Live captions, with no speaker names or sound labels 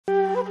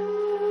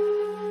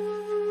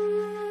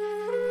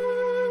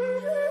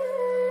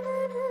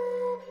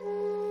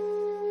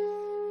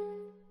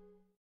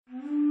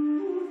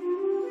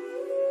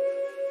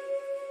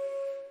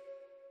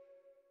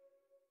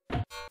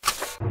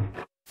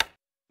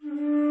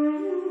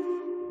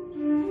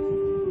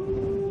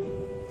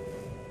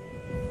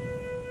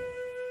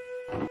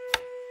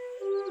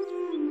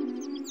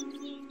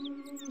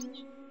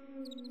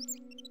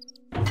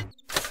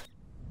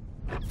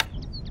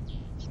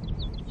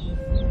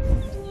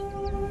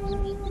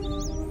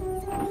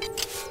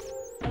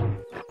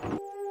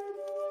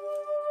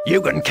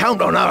You can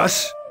count on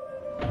us.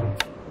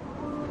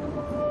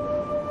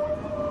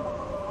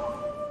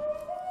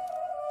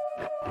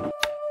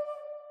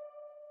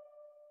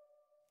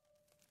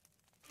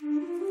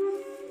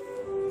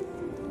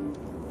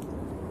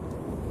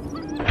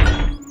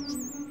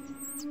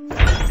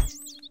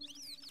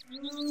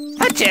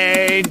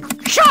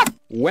 Shot!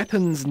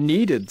 Weapons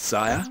needed,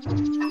 sire.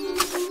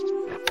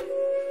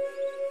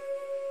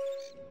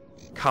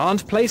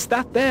 Can't place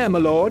that there, my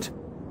lord.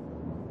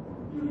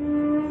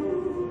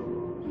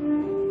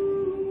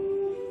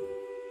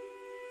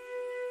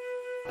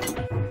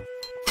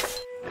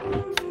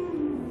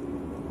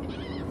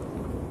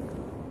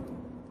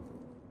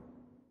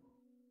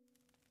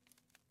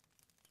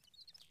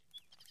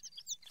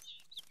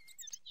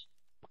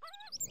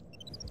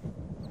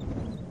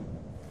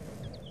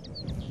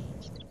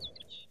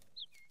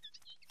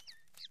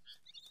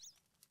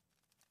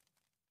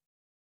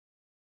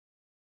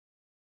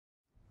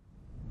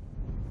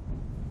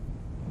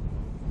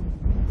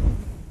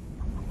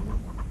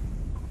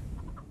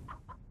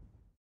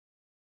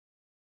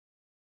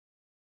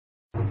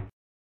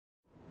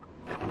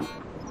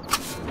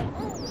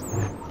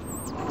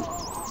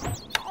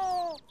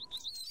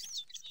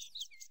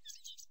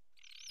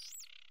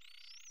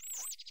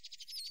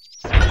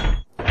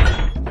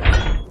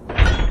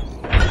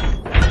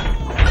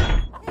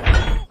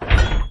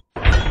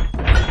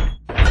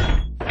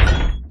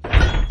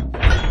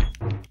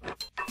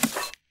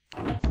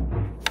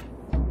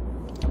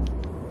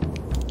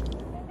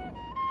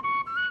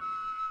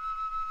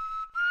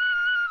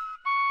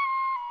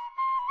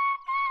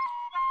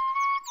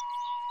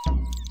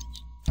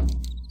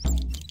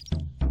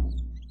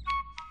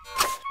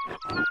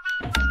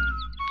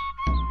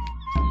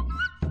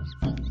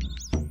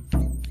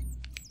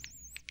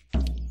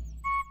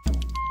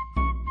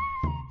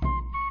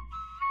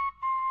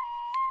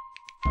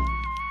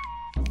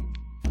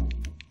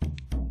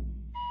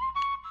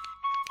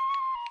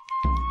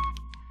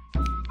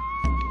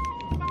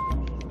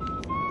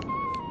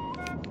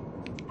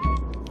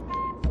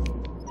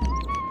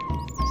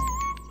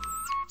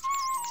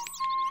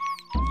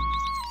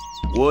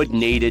 Wood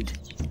needed.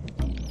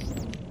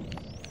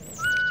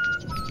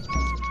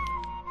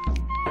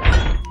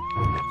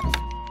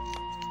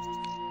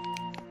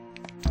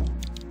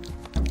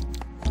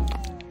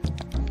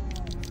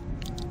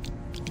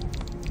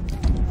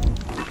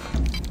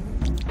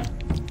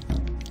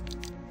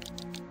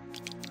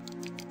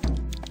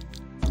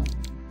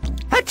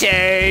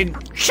 Attain!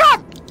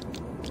 Shot!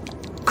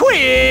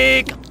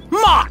 Quick!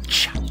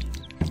 March!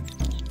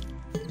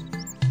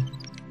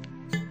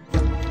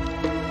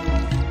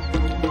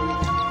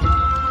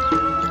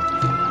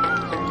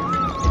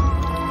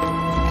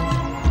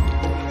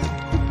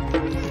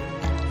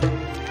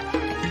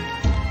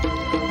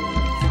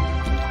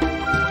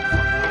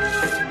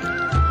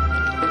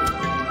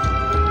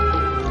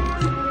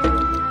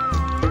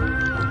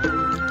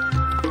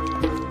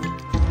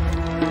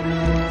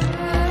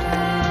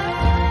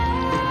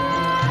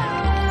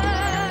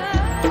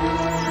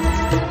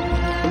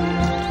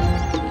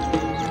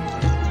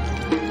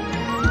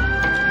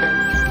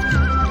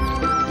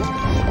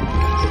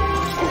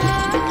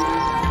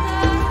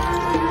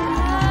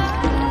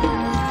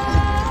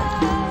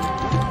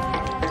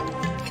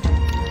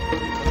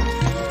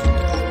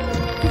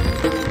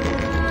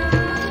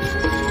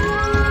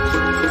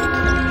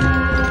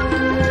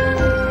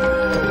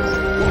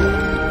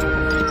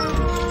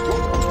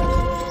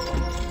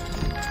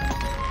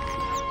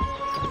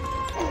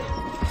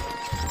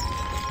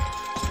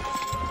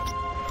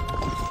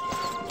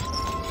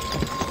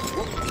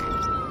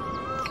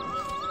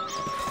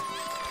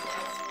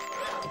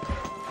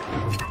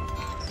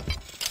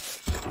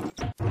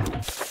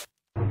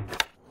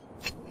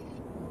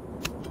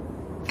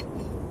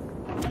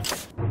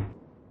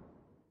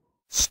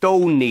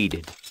 Stone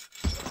needed.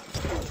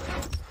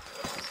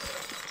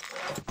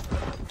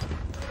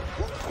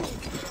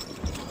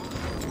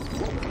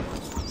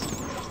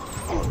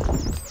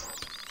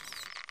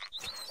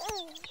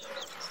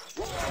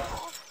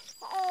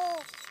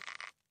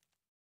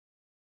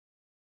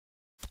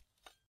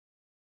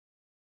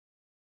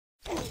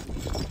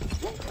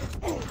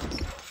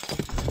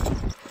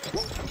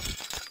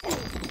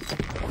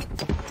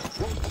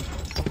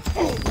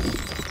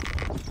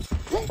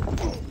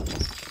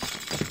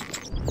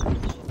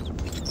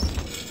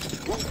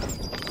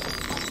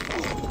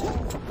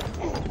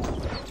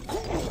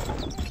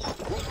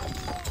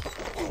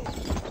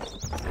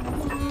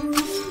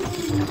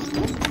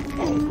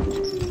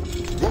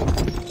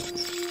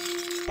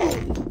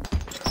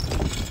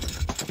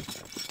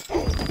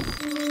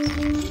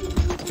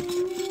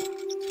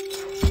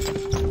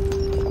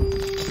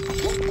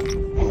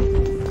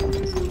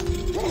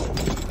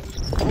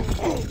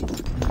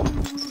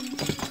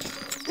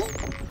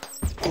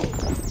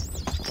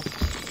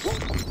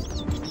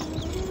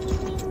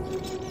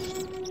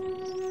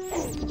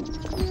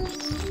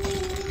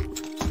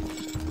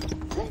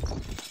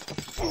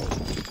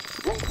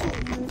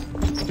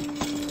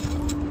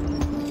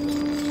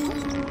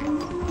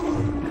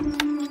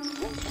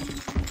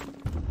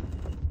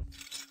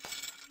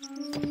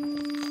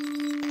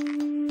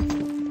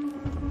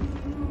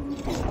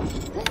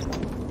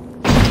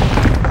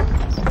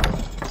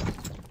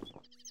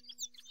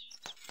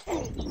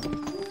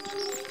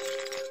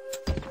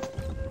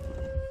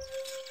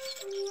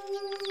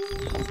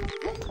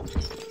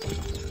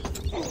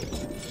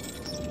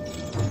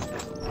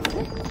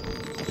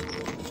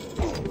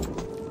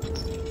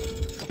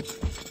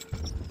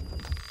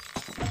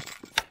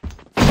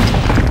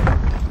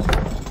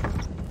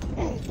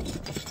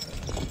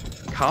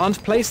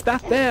 Can't place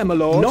that there, my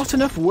lord. Not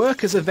enough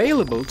workers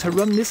available to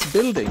run this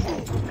building.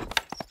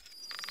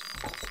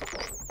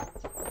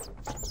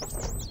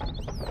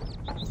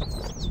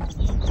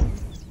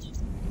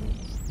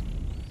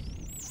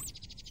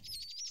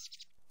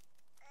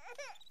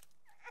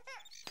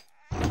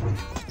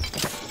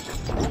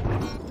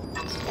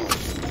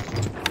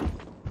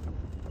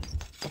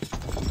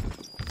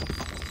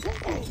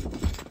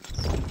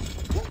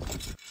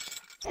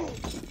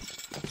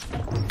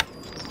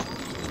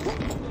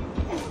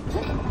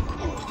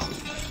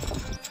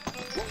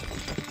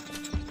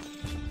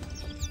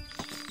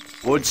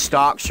 Wood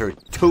stocks are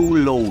too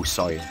low,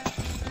 sire.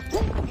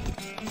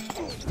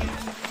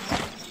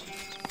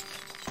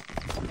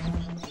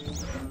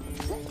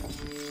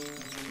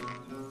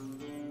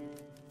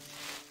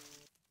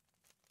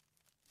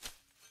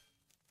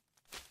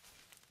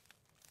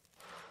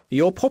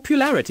 Your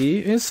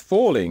popularity is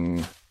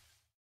falling.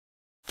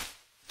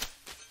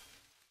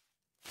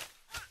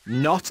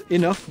 Not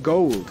enough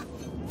gold.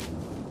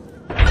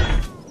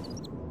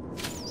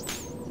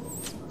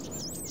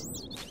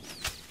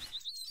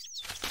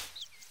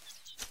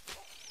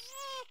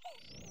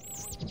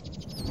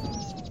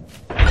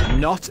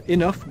 Not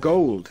enough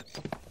gold.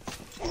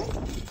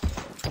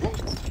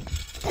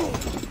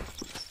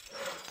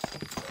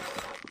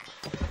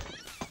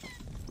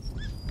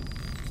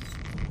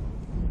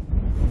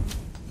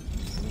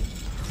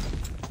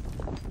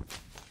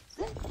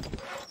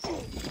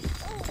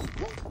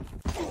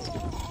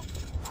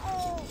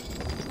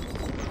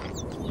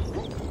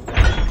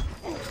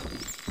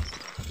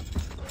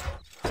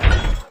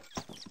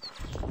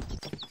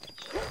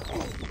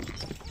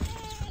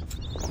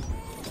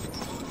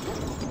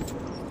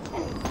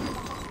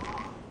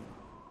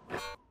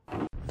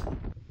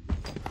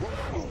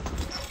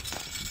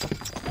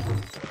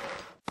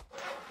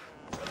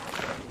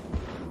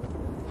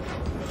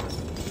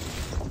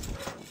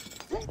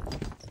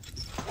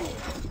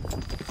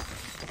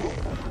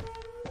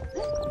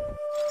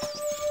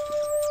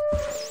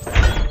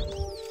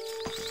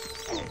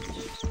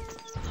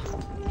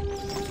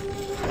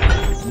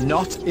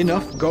 Not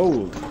enough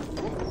gold.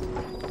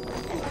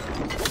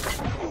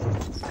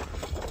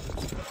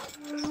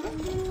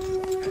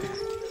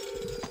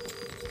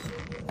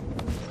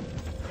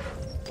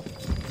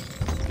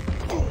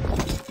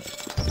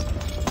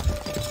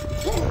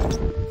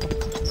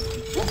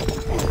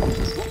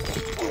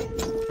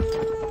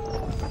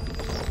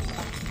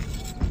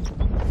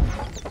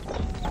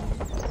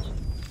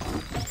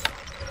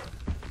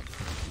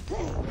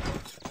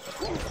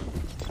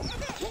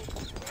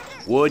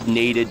 Wood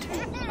needed.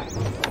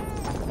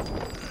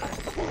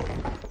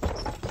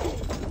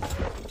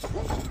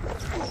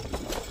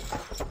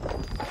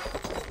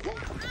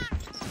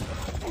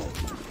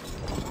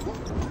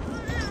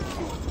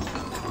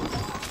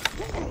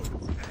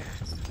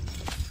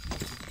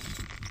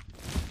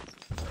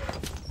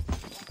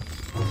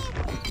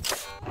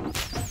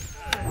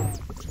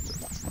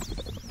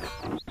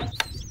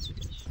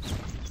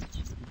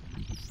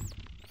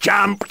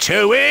 Jump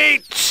to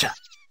it!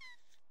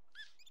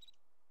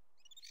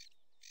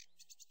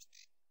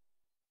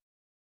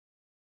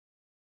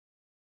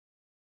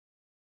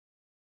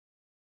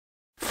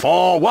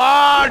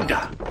 Forward!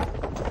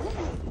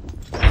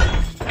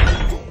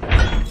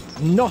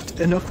 Not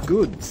enough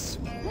goods.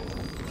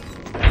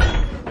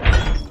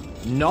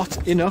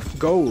 Not enough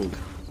gold.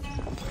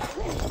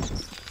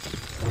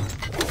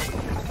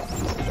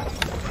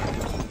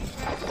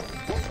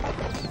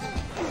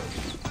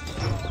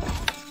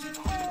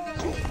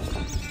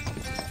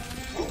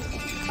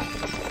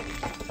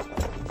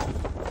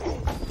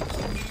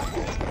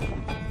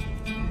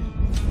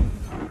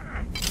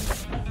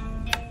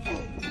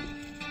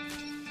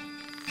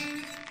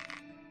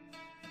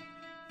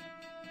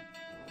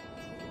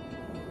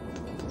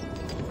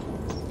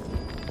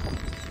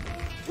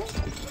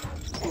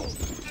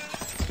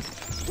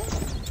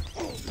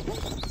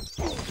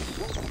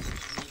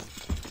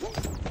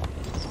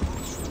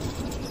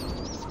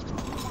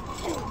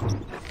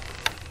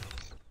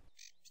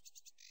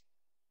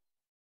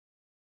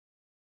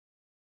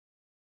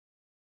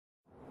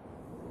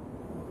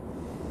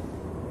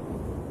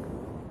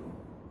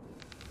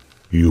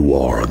 You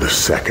are the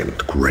second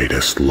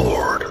greatest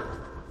lord.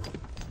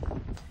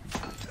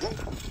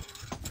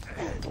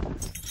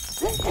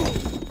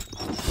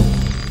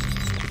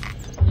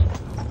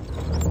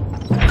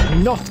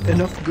 Not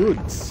enough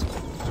goods.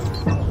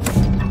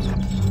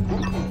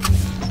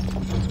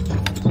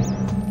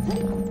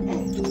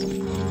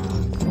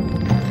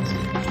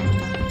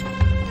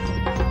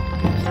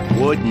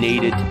 Wood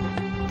needed.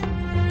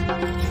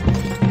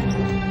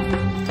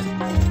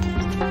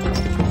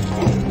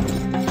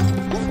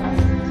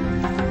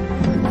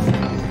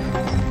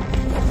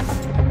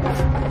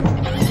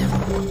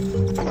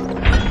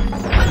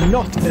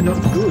 Not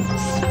enough goods.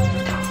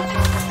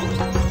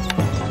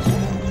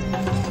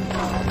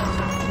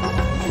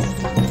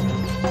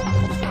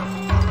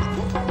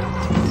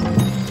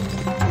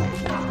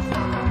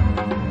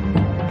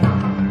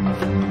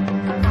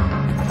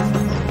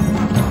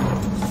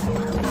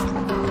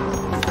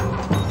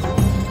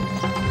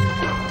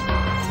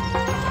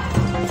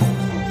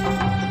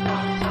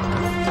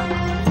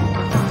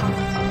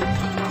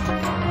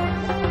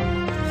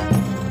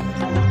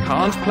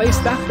 Can't place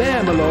that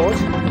there, my lord.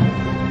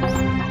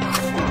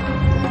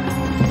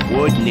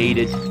 Wood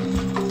needed.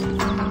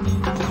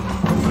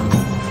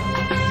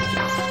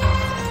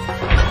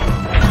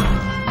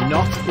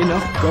 Not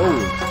enough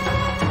gold.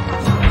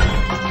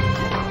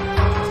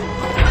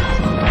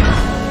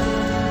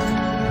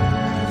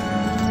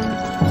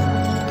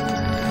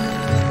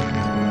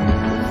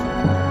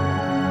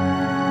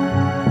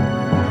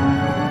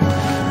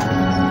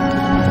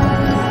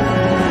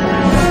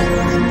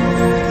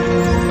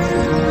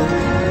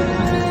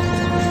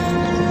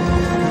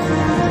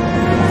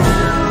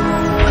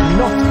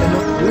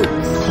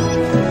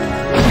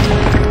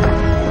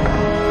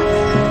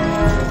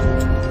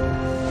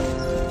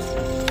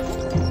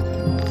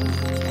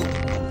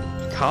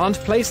 Can't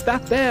place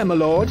that there, my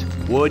lord.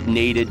 Wood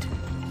needed.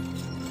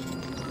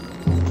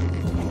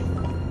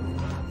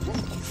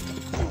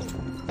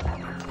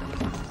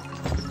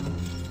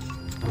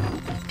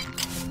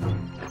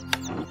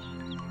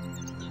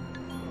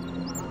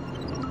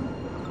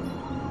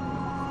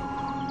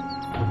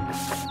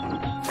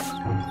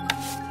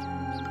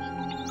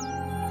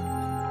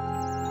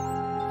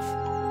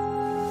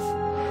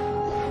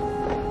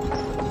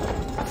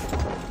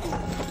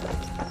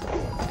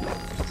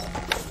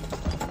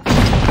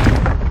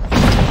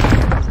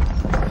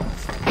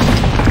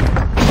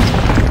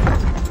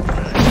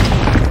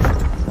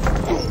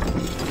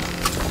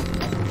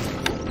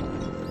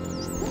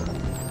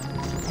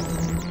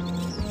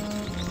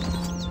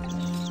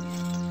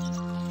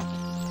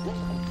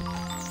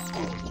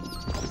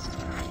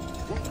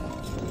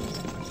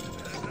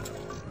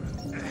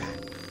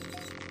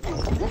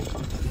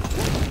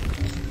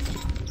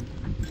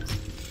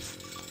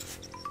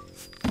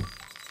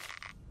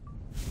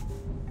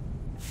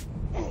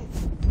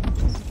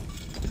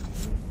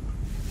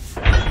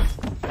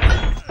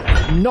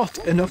 Not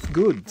enough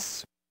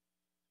goods.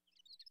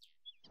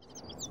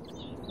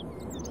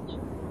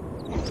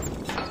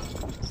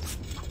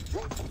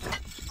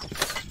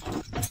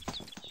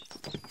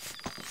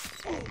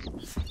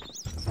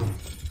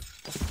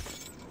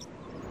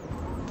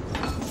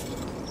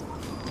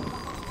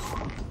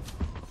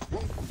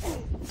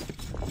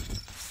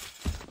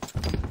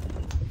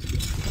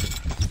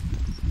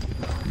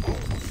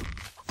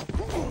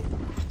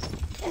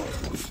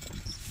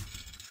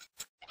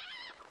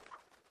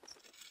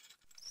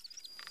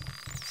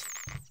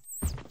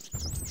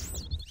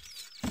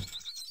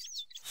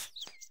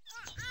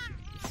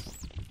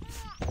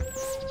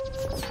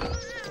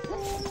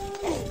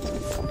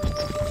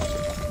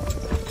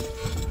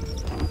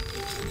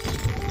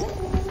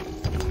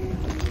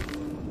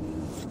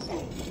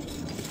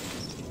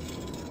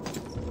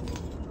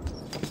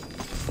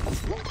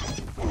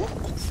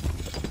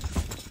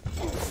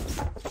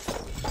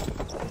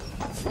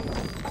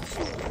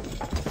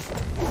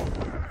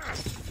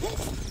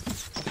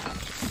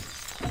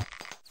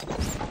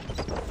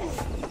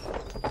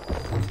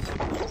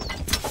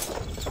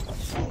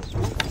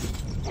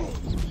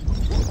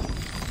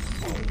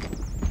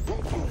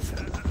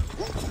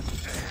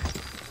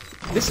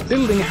 This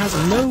building has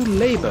no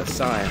labor,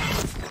 sire.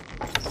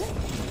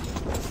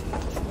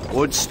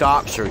 Wood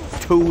stocks are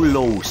too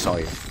low,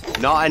 sire.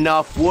 Not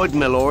enough wood,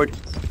 my lord.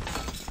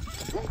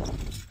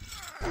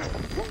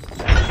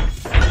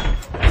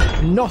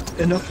 Not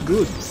enough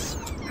goods.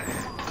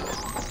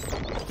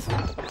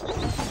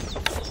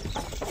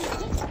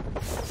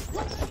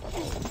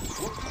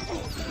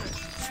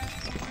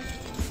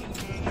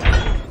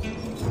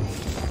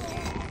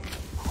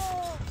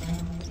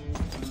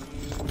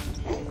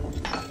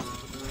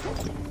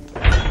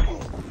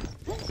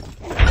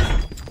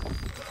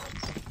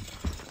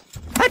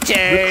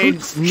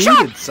 Recruits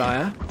needed,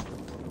 sire.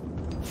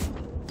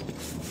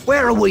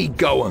 Where are we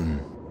going?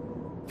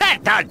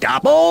 At the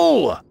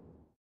double!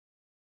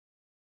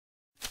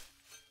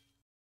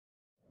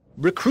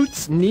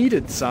 Recruits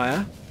needed,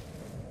 sire.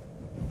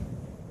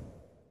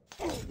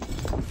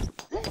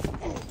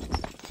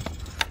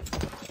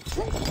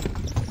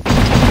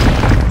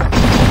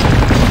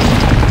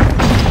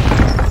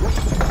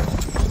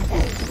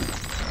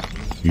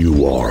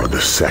 You are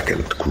the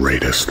second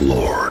greatest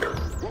lord.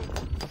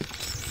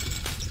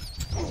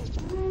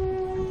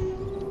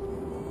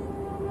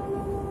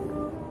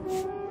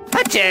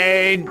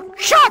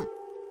 Shot!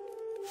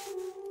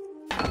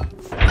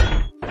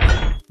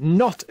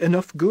 Not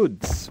enough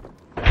goods.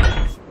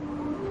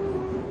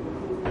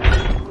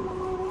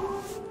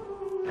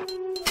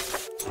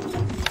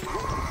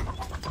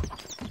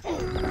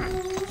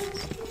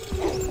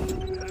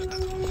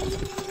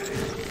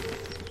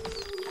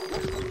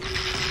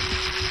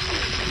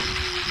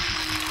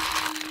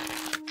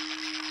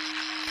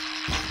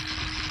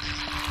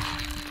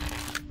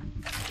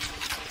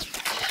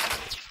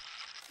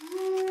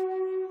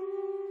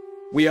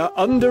 We are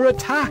under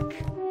attack.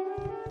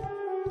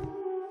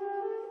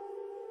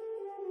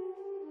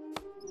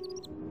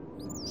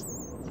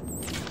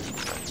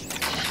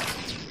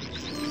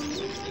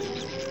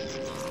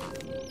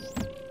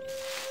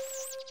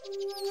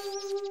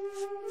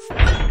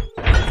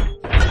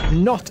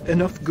 Not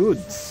enough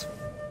goods.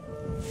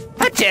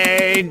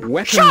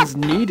 Weapons Shot.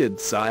 Needed,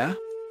 sire.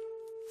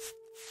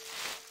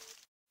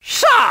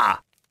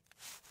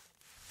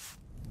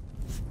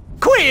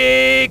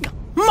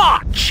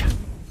 March!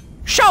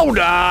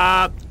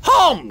 Shoulder!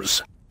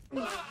 Arms!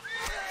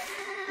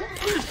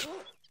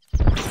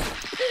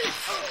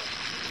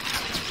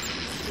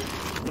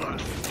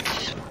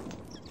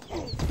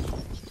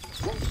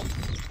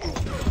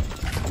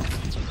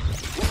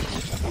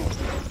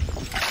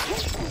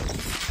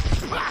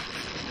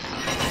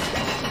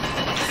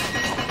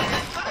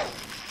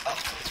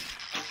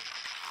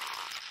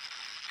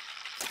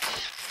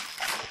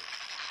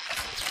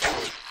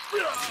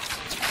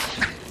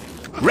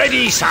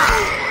 Ready, sir!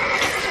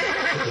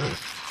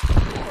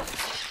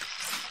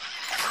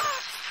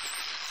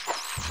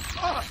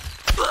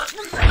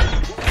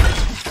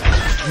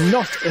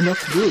 Not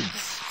enough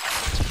goods.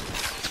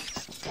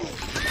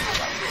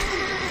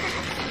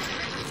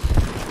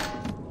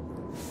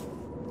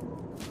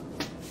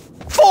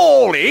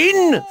 Fall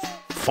in!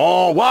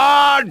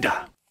 Forward!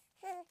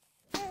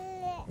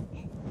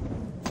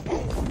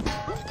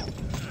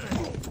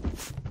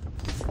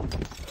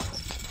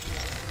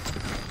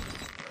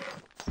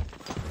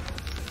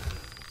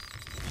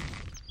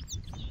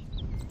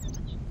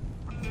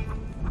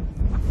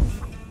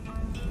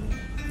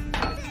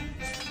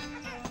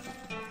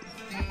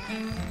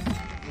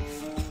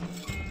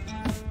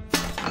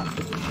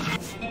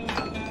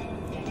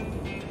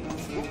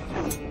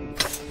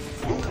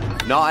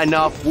 Not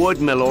enough wood,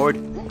 my lord.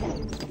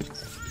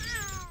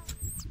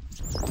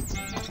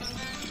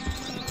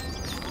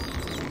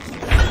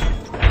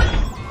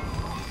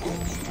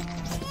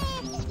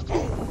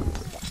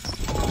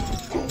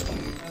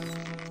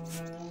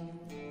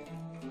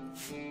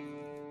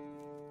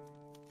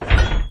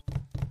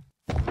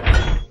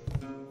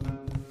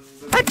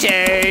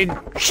 Attain!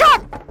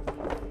 Shot!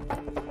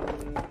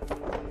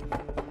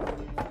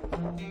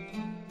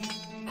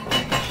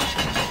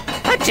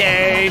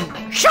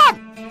 Attain! Shot!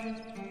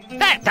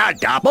 That's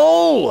a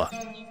double!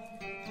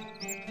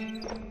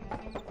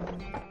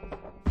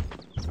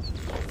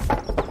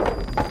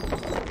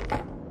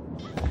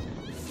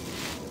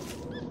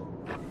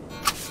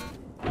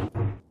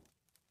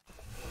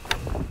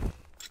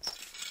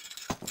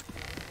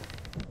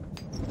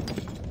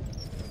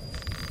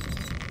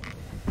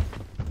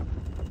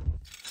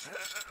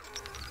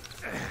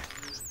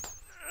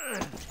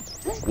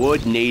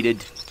 Wood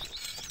needed.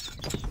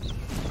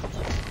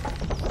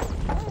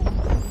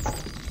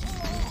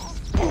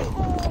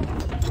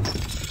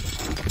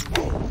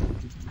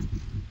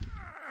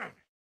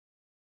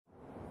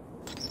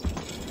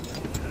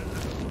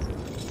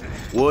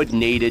 Wood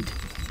needed.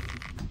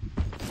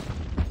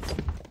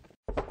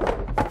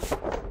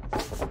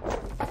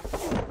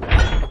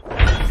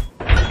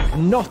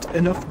 Not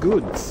enough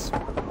goods.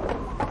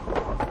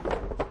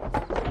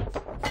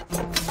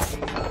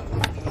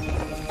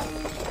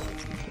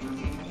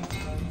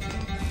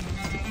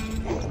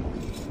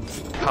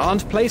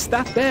 Can't place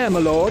that there, my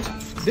lord.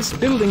 This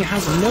building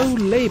has no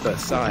labor,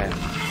 sire.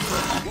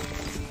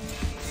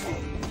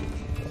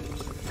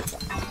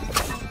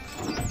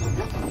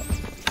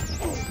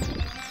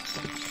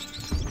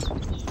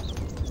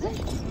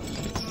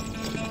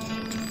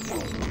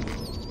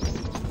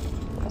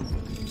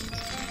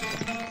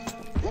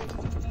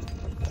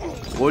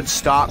 Wood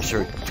stocks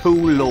are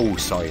too low,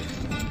 sire.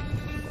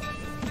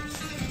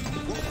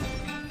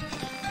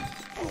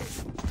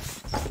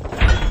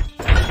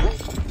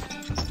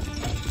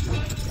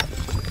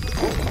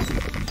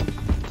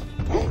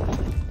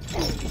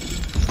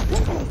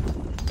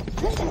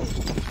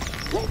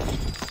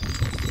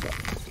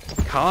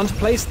 Can't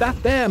place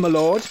that there, my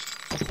lord.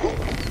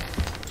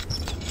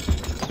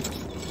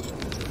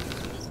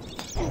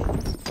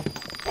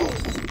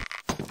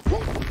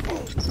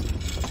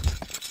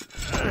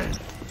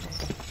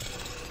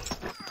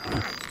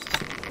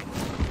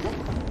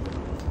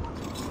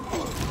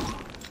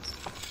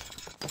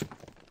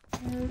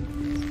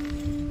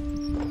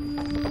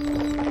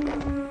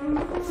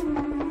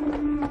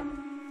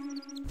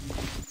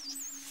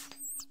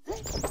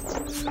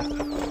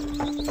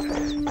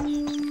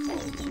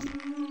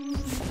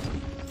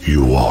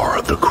 You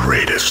are the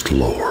greatest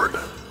lord.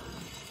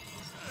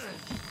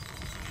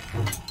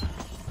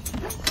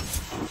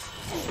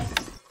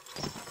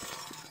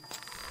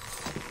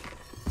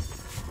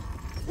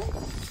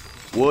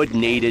 Wood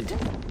needed.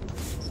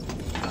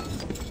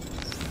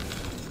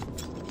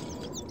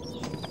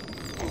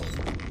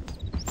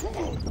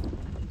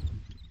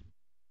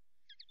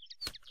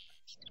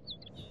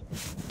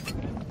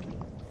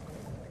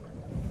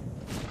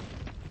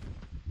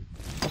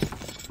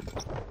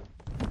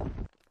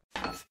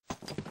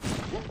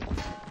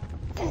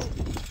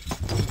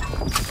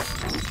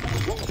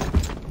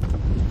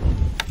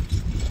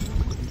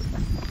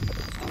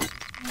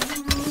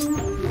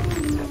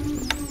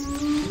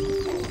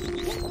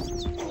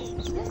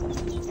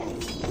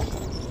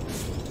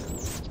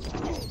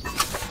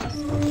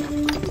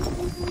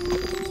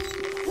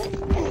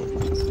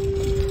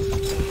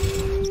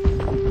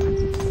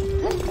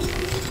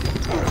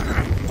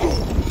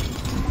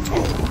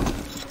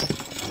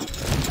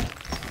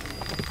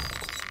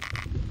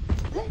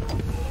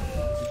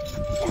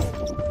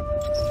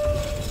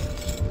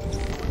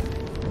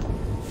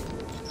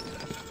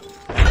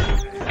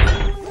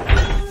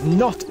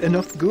 Not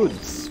enough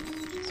goods.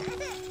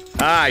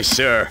 Aye,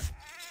 sir.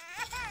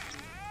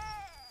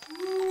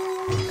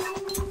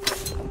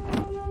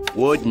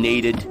 Wood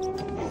needed.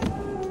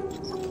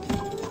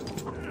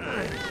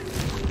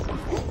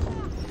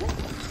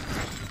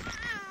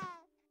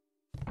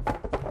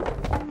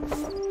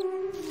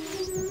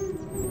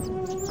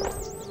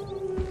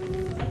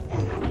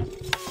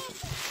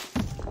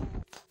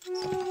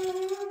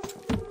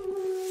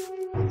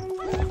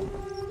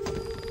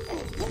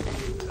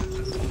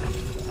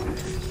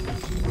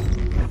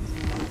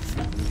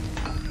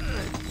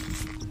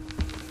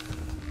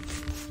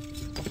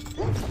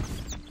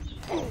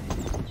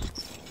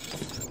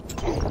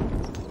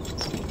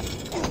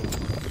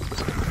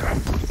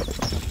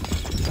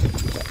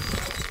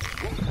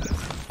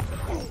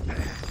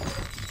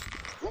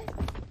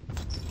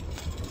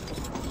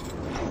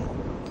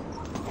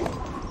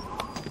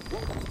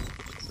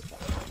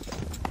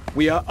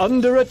 We are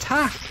under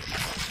attack.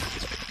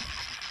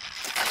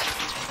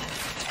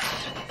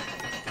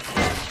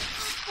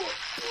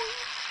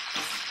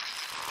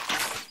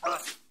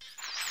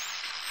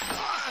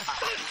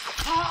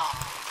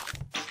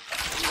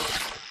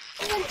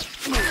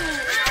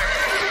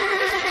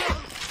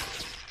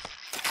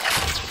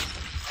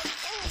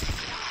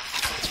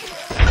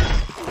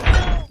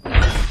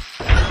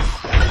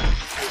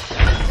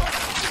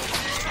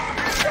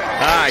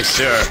 Aye,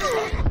 sir.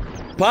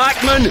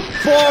 Bachman,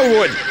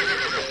 forward!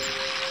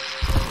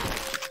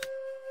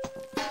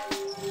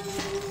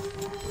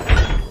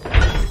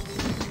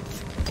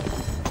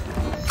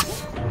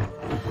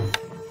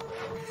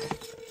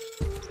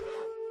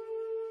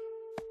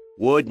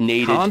 Wood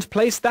needed. Can't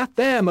place that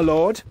there, my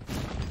lord.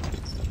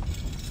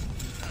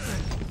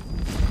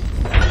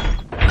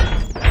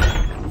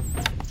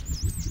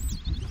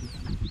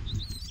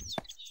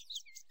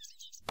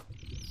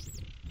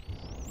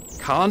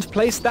 Can't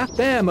place that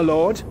there, my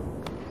lord.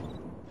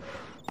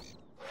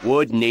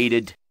 Wood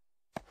needed.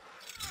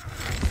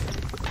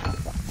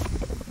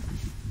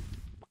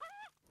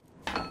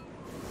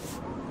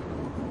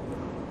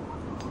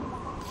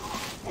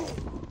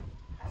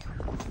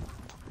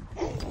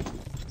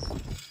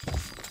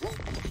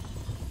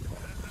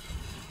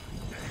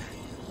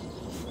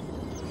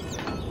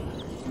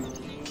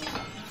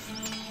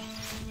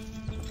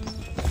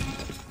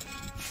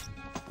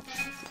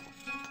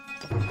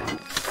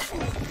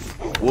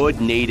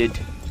 Wood needed.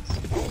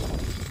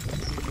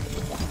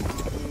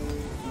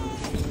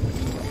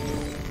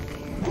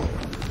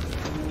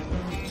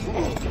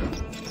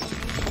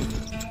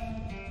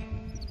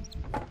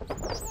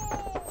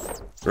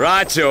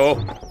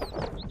 Right-o.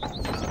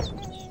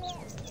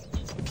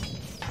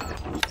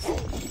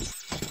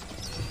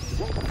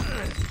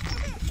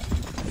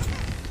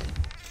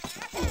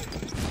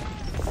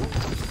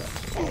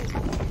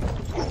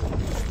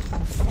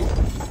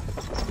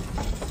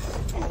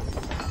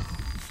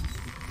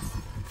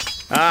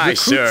 Aye,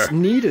 sir. Recruits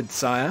needed,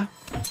 sire.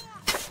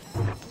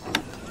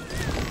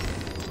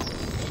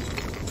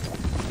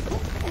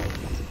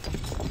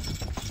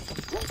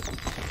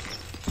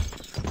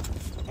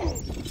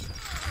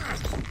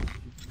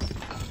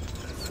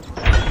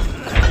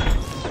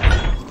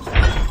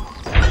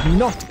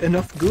 Not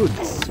enough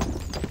goods.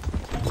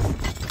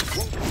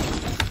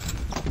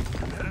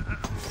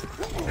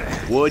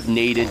 Wood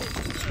needed.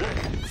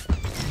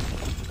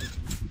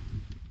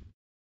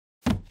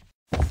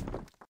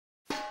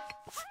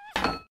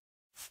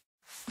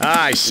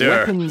 Aye, sir.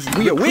 Weapons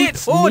We await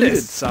recruits orders.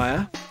 needed,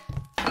 sire.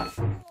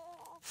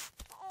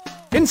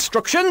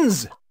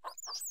 Instructions!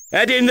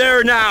 Head in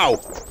there now.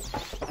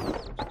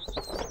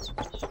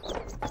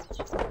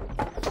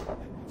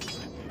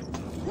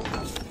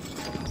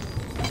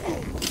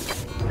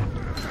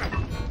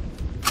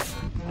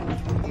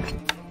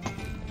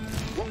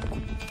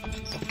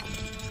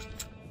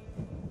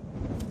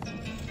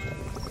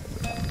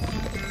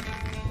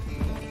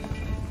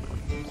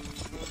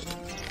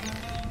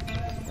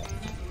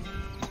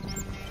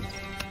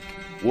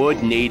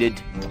 Wood needed.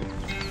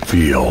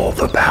 Feel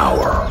the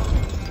power.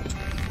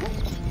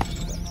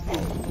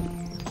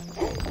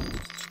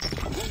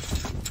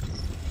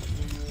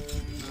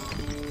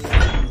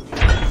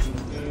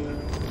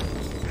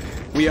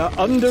 We are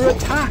under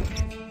attack.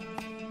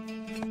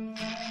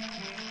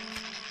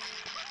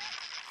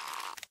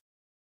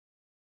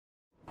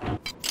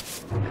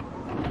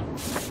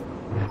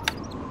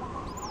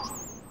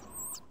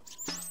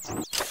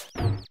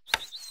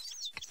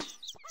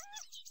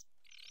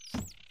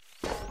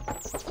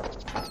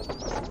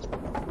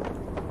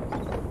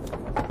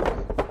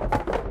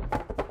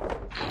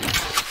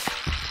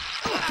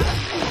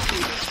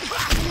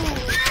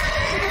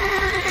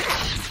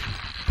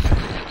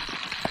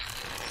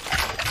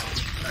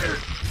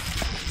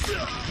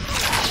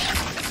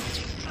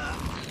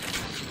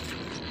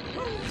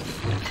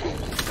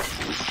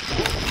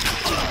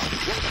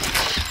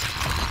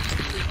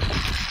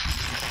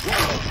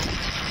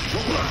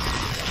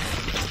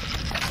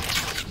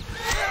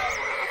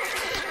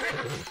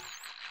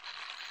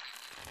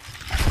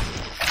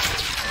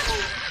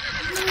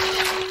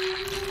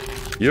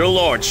 Your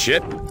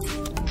lordship.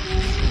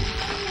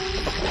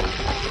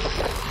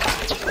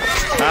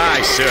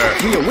 Aye, sir.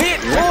 We await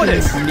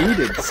orders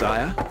needed,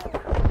 sire.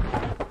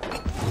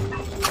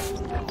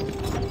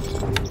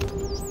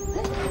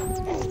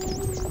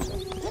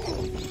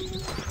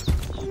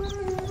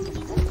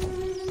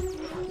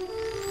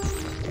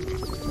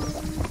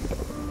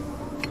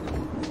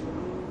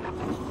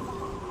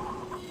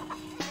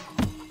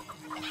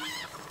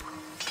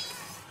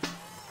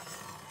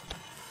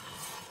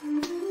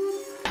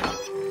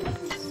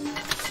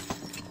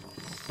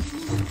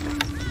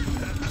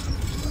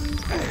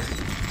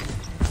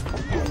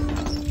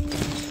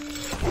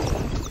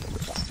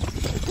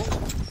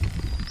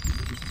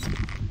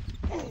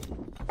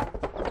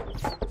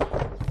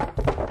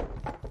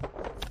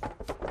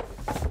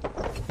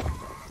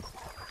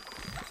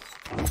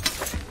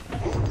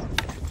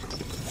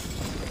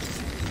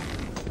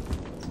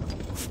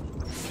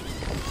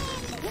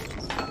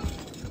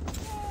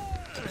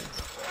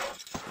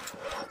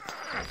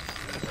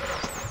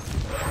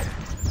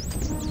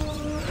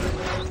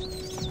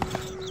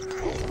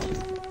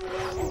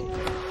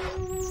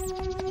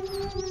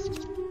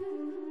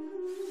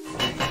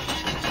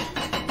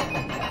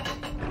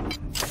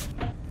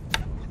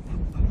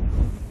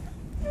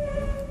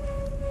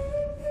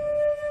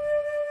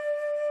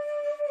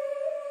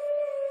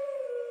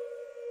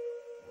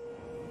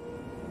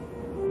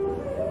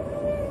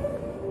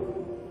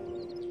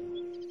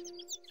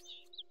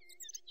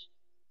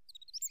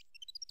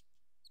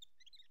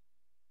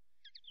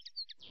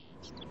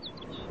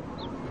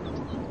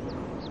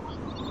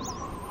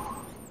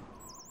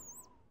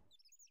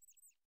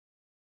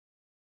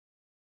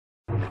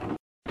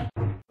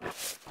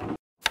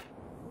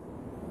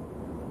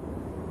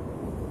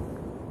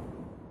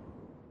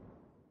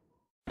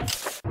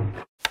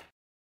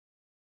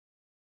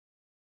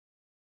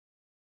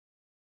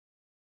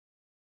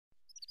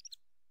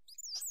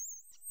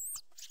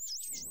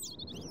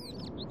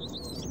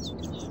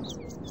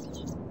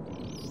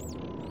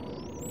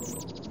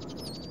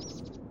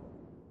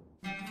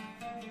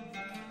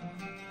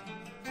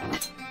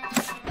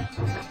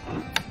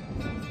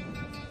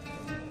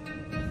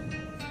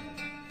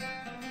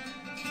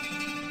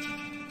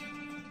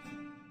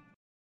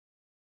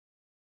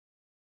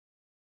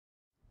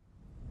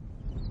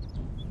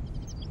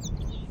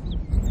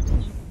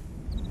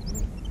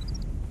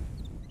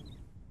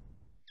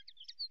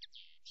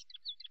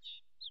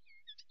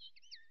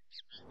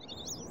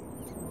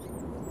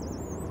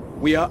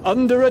 We are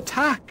under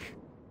attack.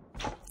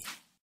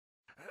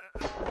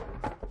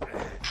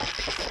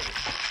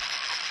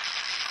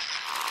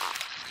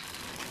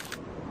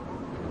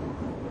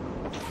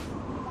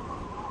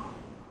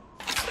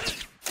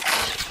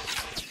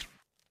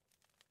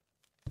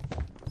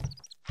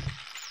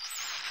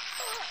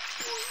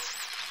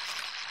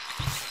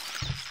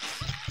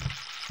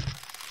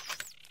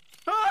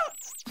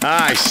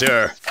 Aye,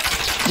 sir.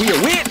 We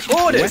await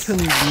orders.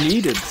 Weapons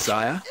needed,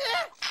 sire.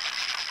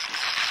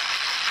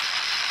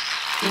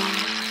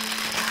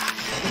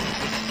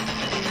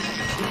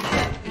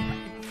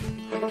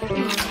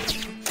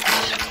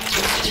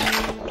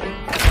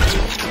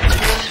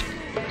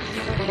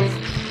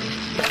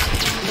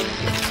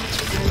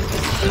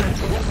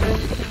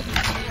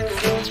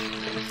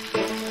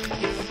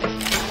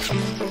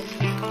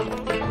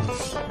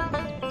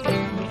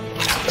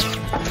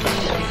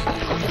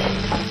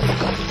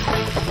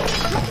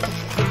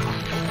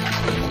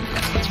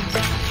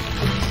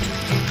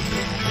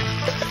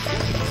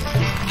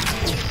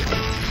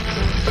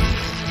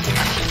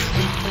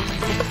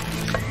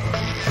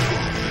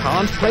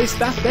 Can't place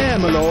that there,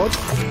 my lord.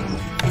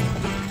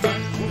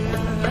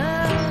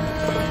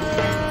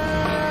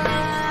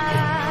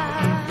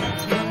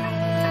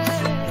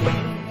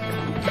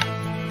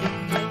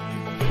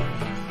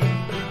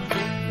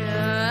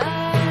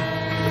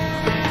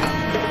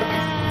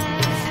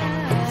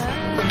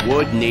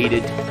 Wood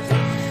needed.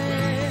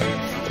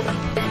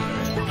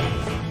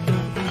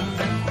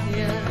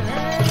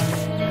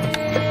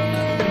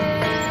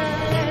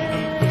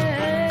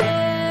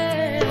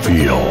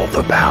 Feel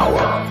the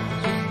power.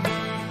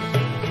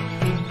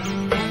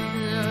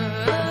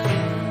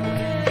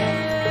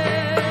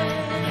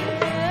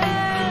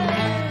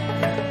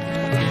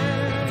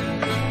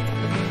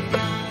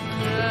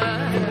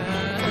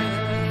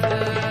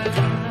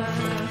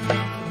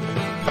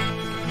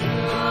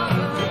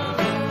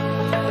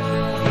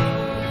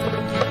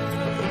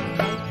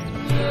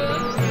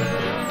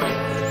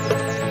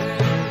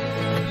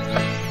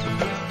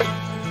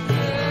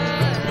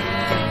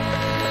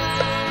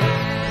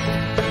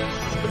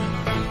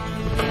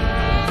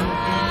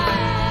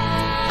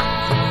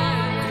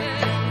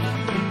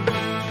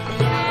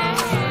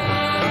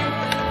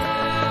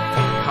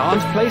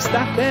 Can't place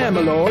that there,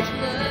 my lord.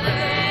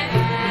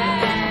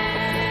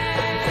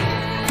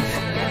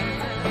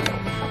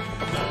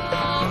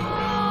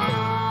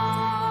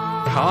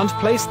 Can't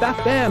place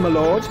that there, my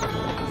lord.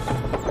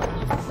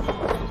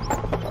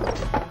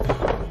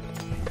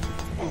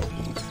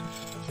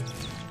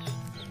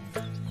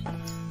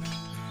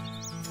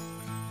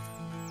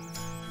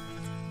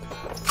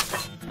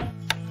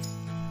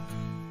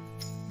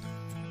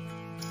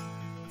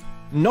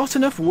 Not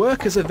enough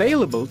workers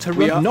available to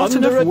run. Not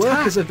enough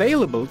workers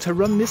available to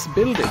run this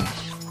building.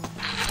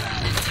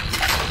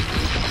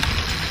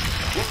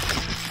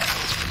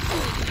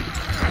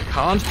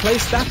 Can't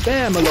place that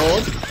there, my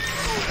lord.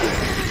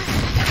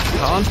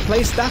 Can't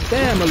place that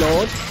there, my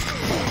lord.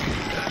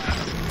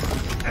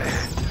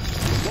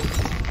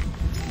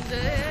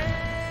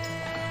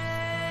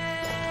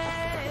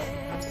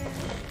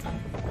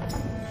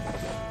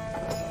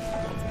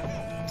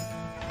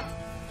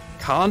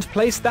 Can't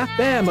place that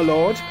there, my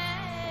lord.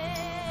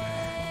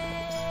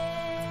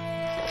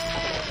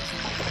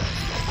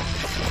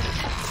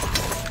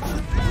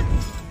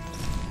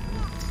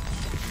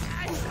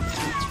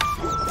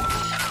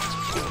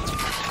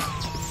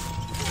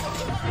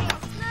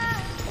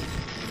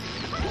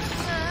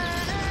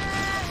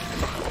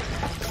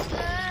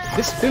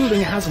 This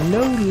building has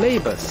no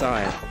labor,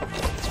 sire.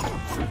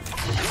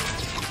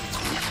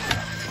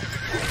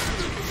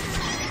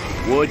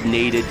 Wood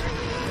needed.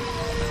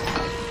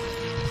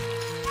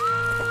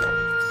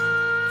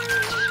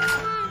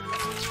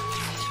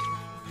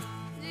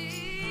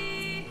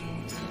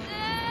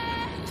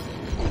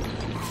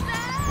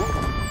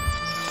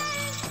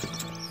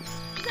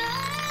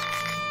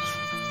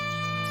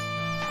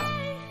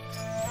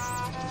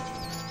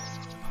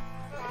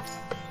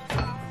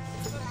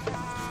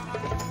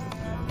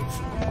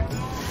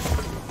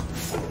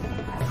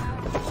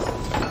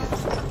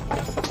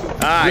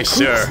 Aye,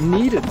 sir. Recruits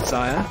needed,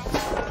 sire.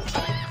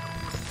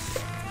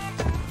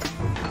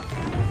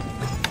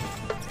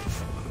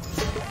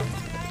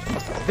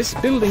 This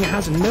building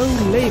has no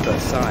labor,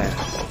 sire.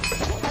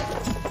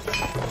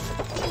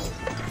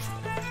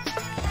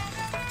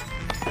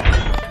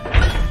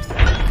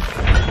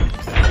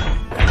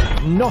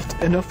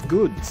 Not enough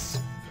goods.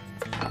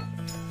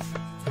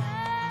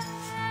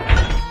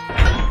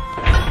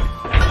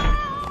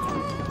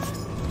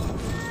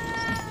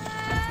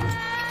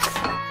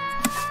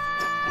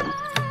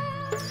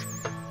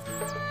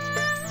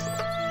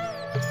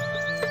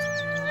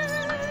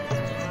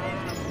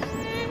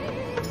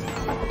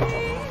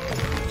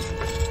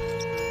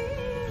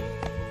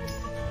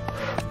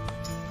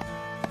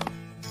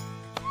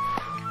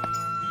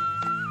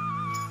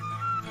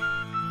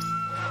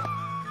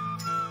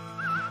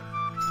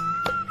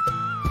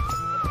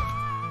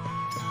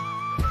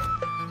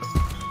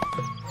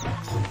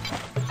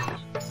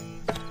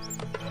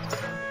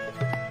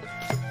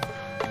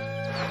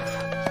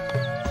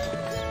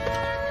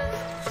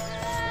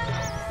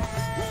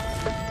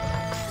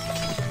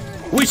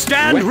 We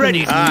stand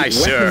ready. Aye,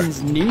 sir.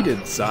 Weapons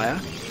needed, sire.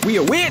 We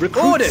await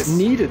Recruits orders.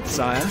 needed,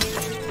 sire.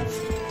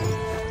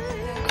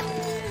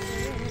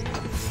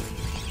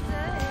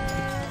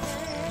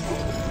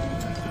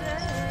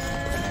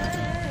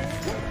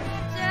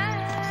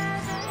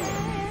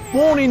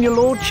 Warning, your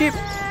lordship.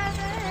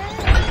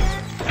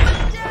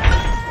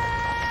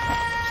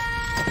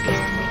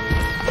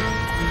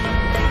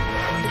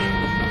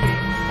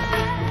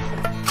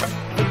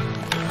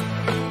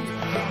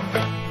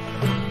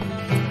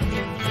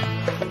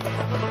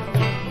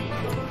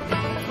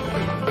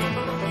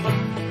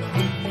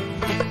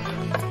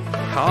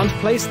 Can't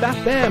place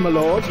that there, my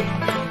lord.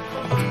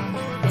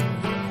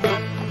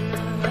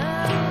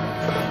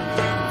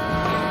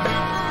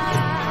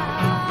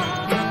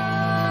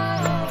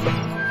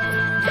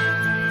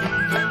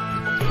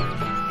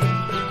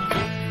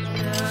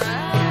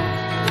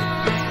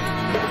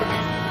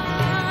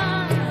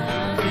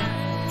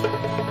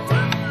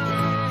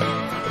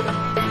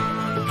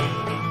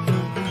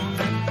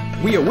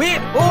 We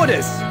await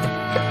orders.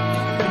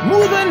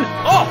 Moving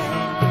off.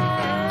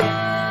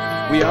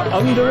 We are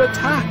under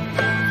attack.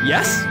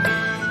 Yes?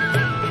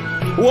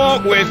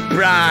 Walk with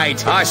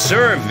pride. I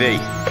serve thee.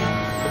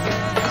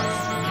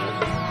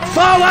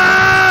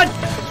 Forward!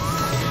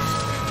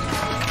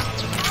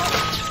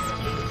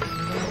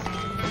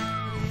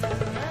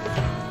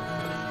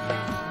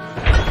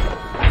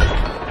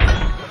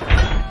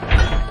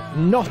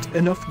 Not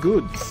enough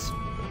goods.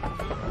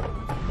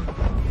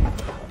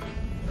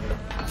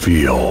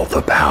 Feel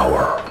the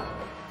power.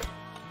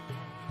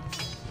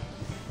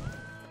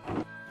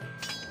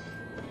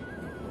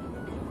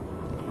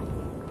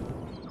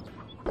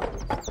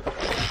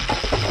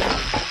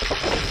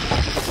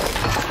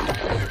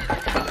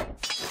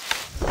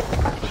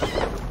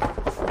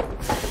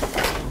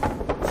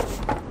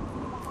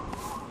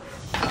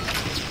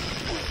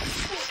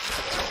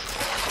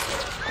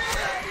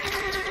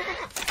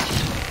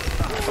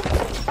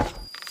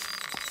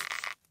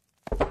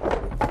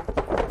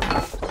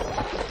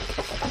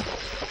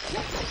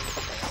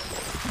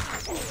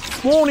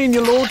 Warning,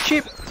 your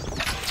lordship.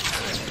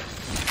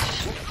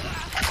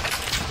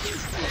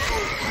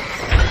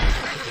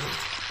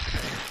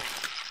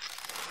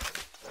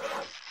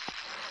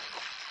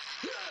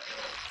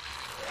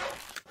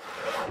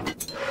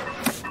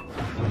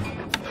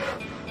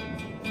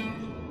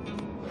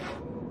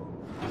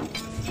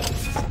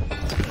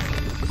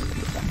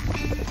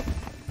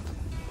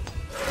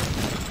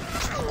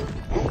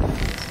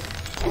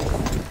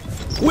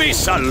 We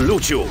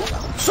salute you.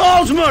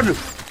 Swordsman,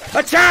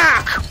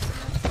 attack!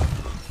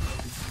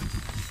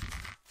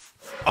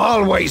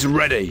 Always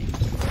ready.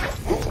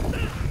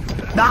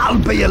 That'll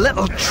be a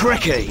little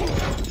tricky.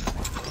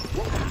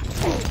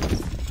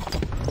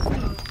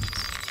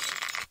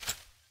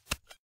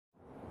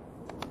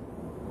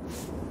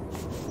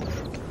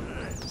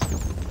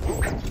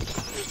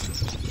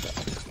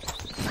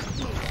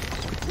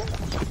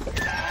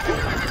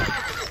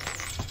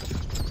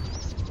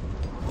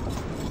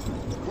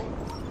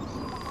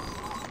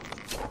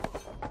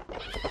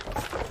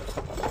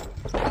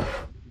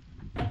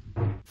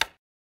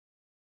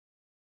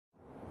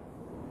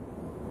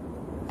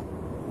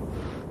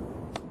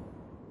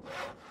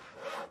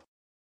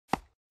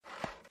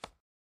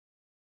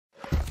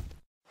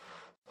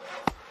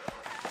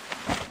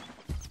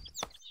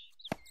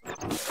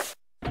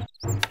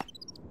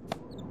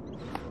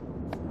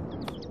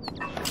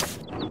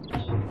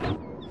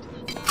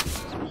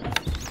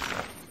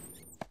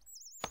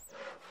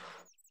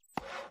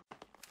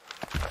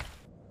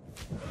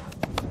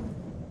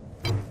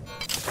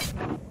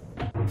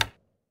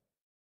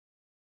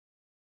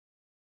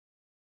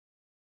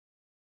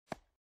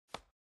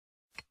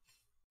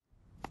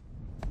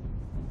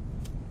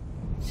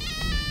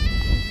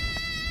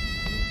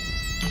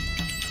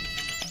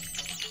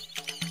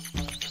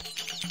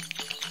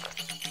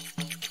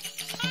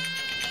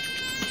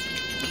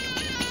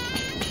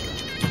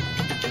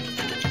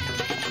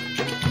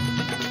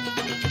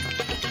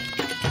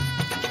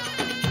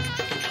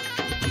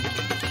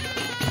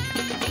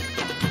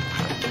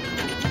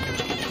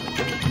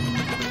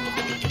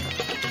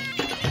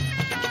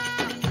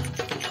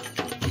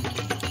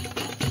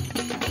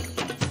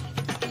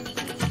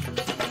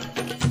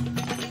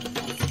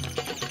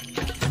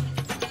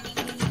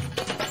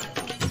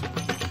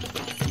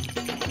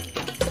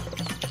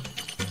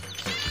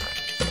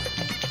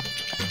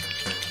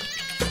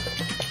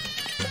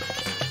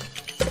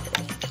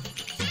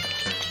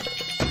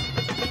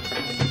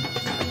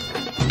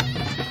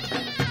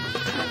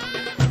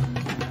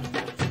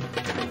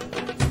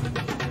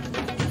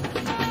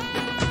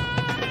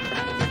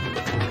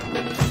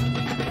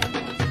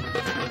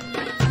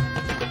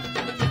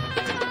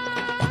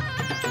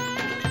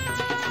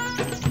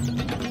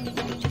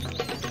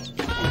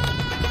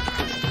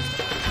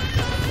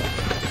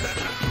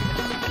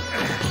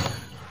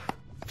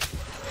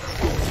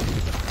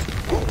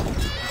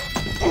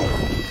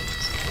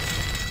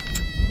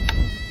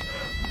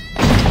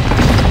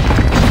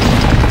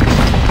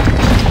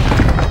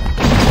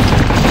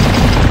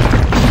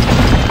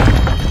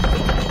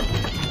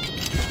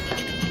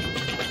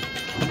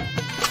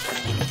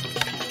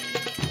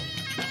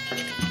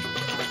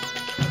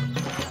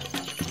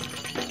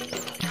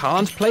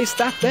 Can't place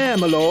that there,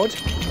 my lord.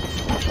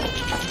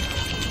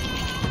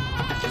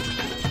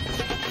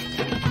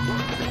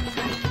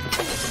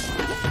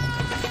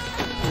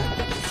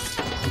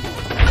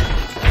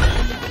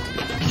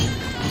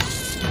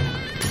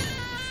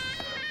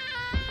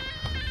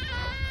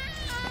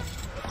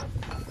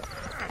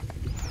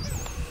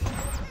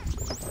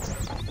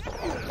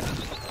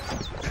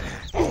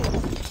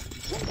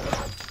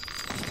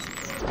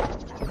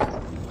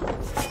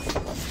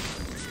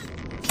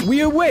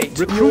 We await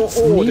Recruits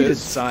your orders, needed.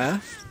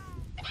 sire.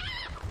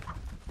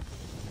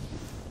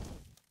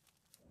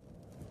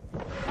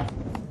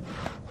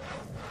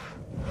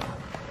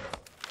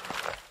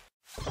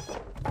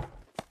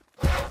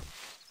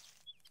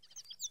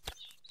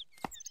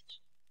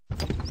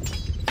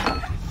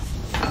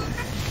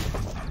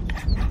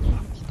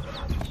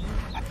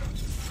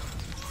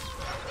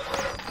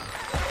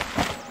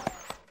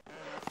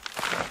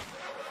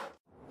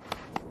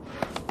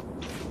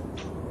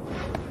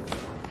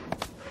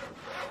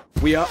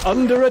 We are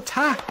under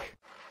attack.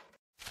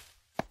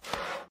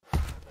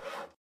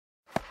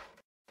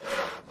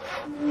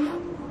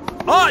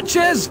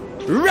 Archers,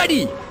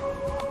 ready!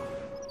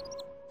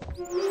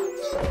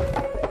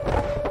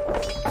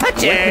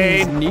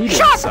 Weapons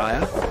needed,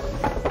 sire.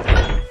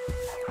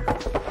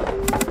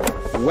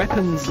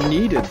 Weapons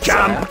needed,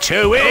 Jump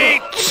to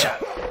it!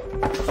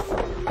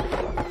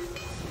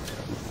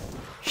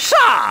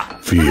 Sir!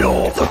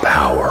 Feel the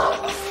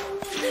power.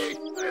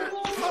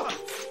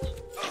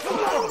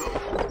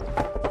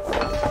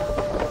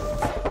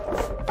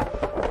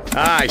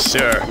 Aye,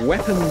 sir.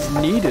 Weapons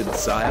needed,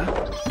 sire.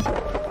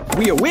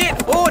 We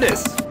await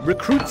orders.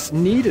 Recruits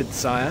needed,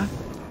 sire.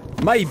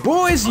 My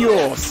bow is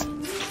yours.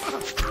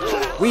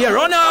 We are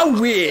on our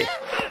way.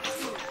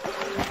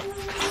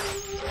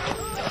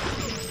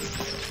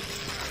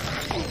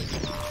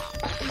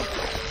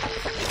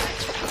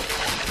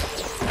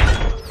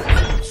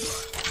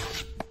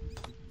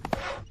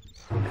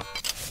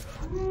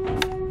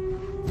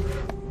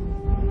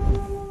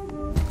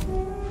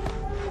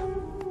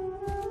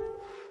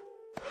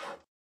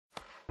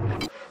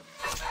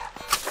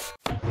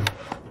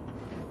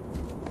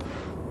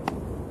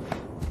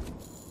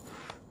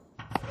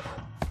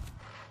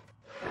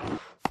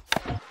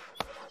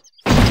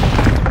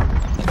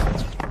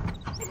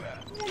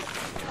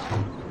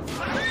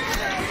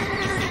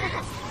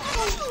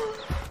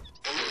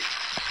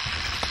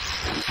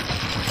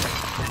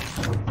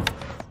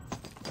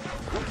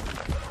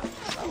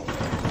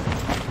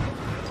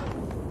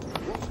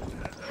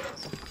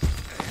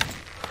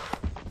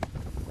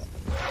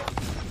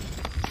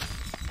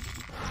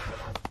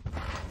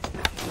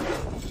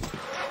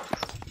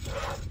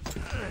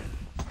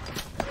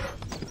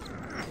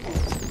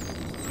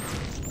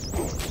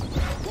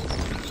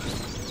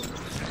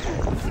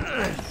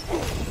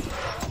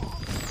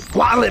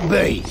 What'll it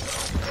be?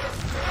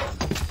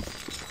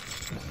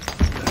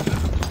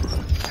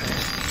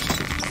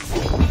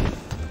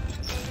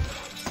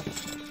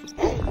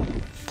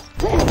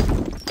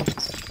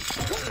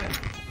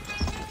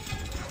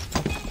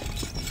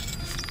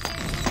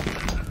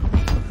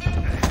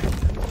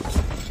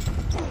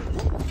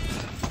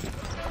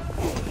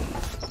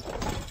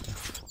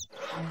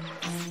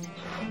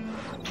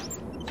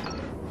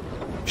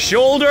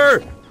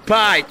 Shoulder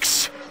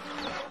pikes.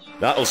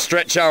 That'll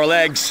stretch our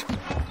legs.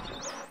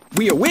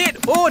 We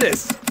await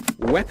orders.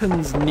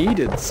 Weapons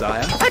needed,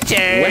 sire.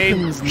 Attain.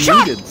 Weapons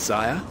Shot. needed,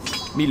 sire.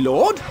 Me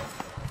lord?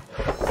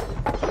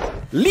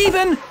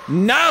 Leaving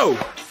now!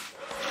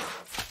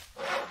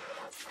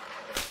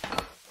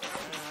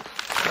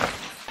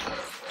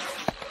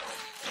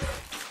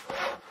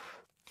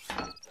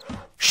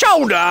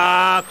 Shoulder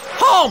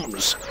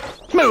arms.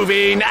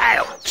 Moving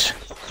out.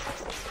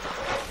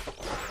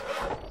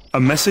 A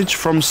message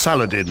from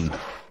Saladin.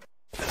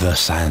 The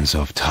sands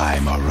of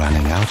time are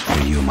running out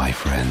for you, my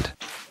friend.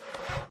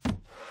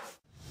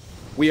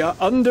 We are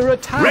under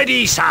attack.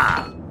 Ready,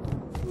 sir.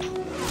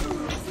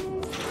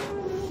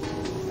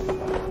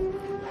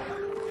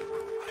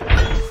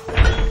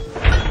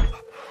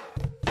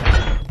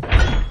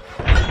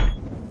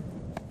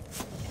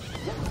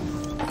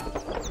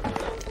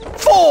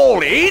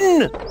 Fall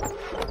in.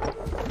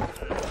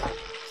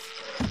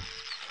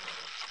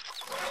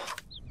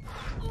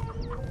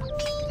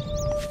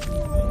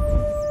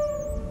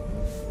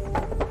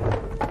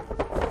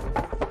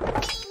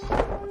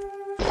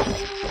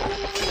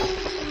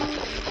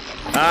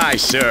 Aye,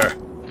 sir.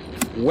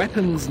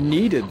 Weapons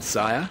needed,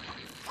 sire.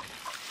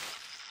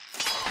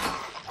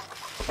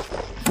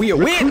 We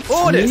await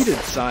orders. Needed,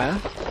 sire.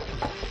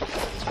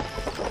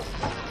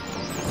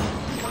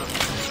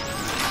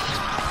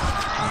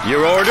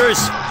 Your orders?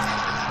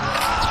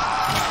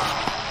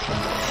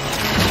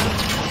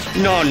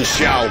 None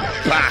shall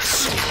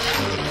pass.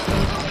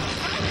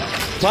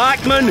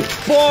 Pikemen,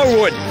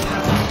 forward!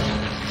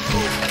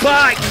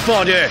 Pike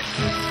fodder!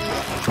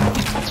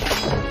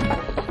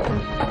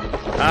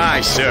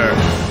 Aye, sir.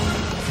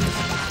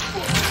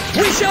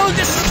 We shall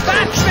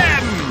dispatch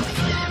them!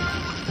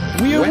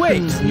 We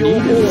await your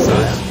orders,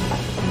 sire.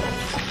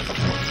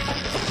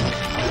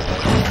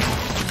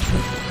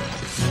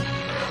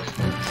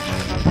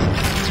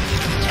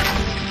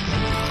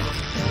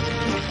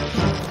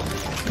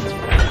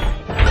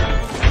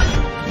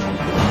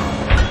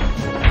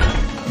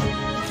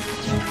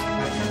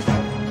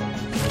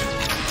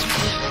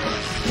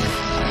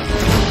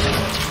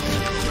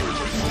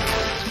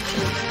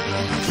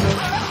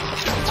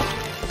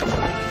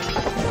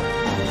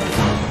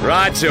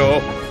 Righto.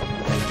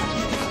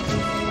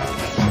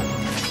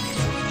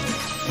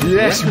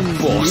 Yes,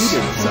 Weapons boss.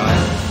 needed,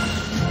 sire.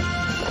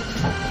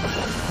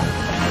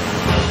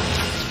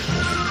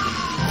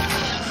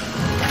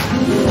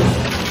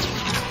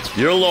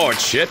 Your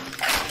lordship.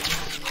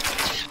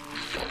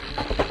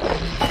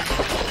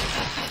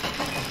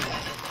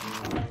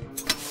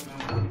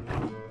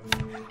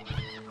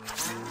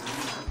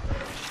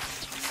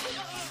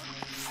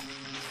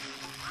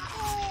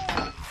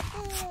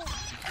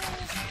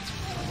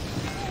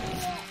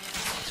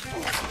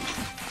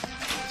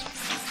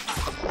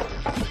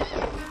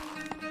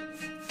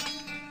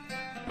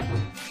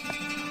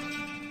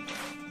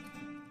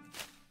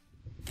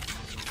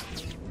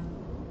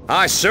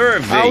 I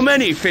serve thee. How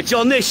many fit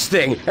on this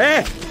thing,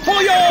 eh?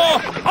 For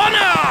your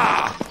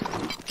honor!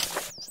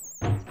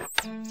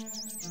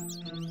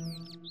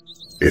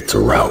 It's a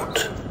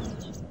rout.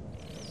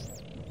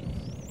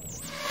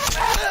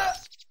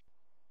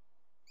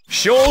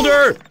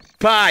 Shoulder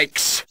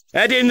pikes.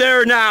 Head in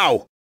there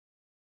now.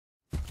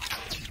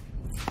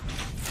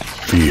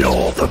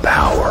 Feel the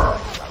power.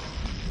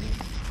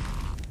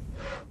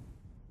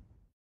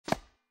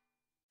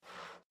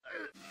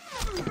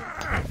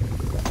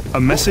 A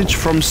message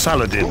from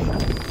Saladin.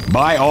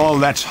 By all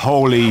that's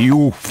holy,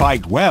 you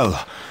fight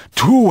well.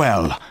 Too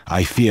well,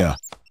 I fear.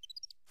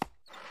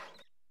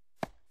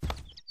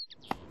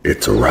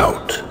 It's a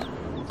rout.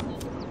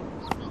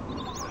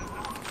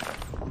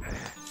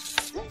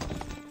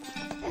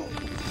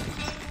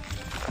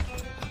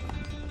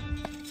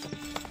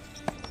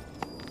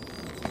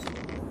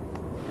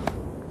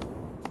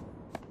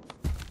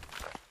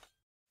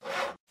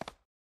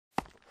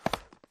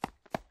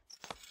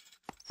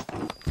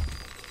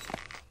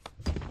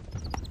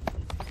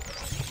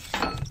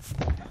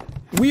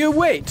 We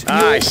await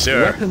Aye, your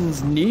sir.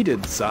 weapons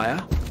needed,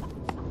 sire.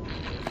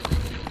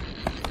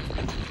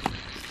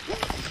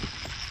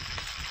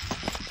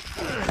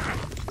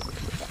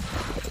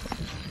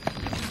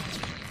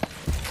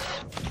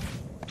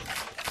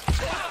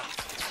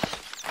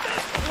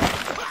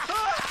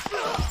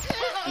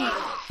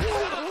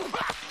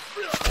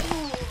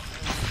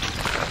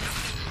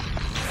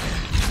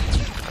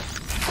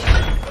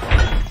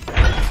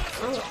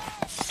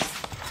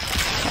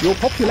 Your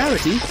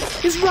popularity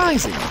is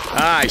rising.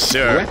 Aye,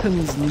 sir.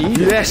 Weapons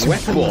needed. Yes,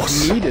 weapons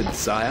boss. needed,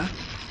 sire.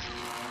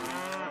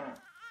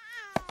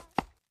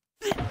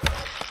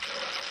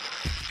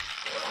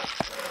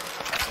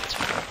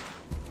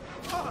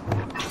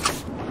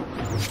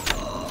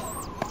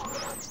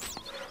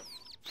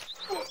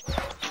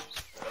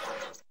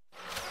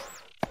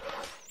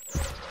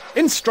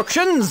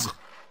 Instructions!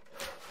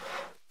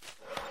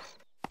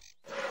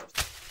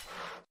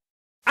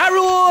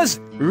 Arrows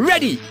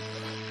ready!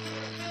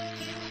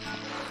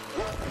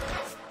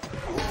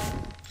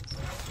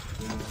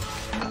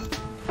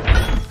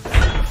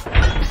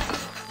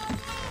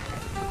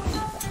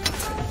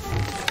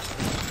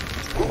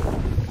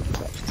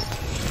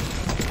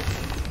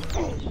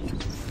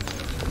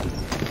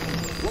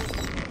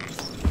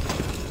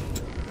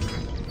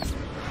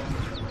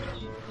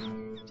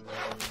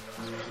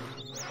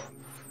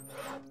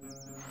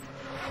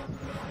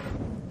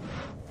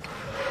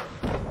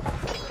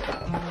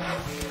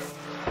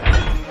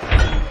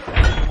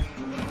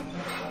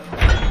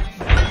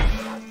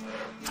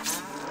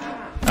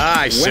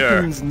 Aye, sir.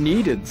 Weapons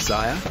needed,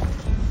 sire.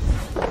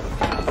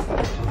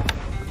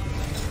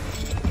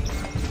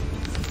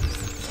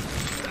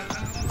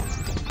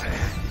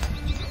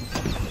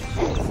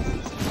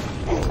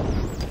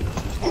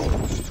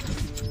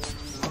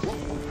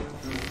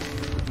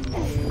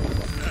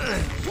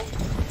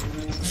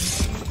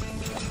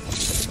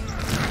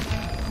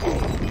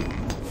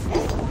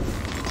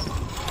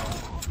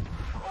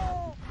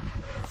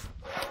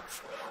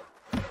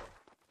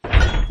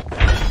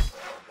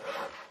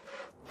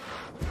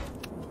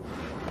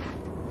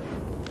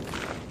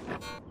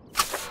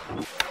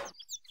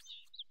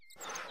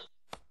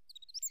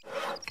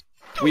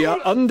 We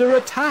are under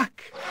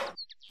attack.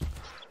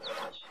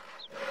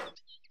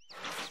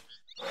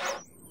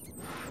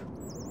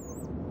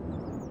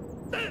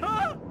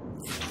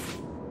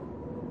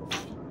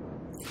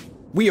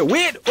 We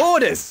await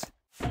orders.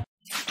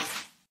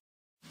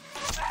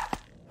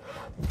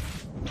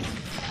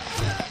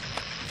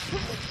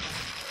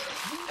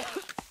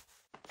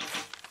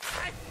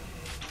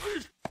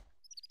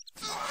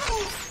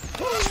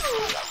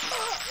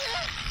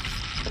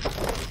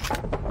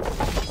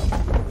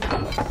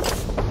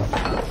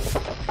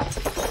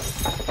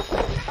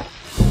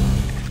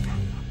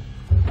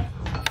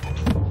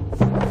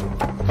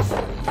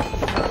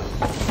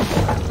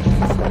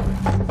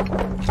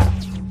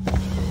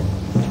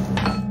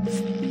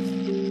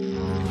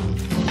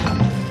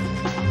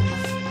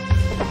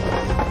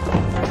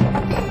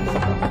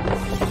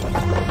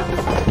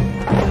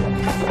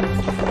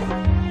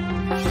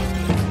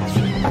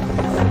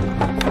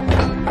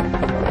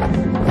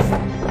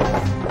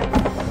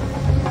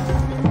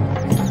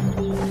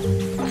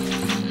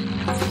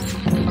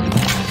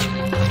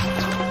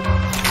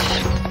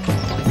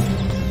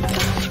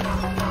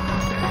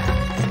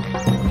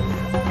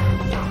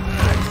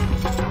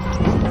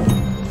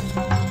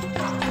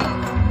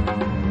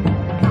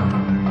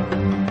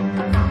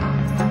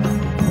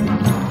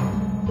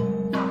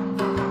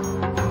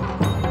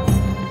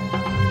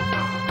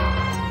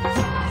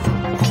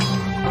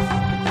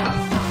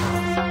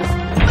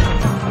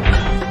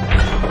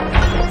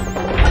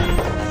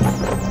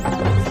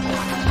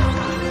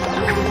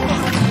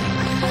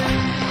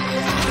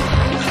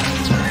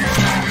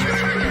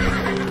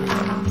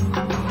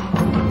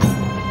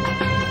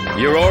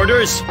 Your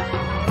orders?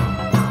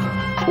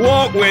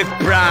 Walk with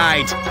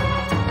pride.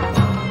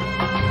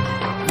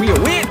 We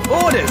await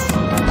orders.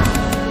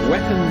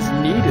 Weapons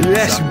needed.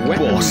 Yes, sire.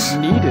 Weapons boss.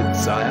 needed,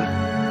 sire.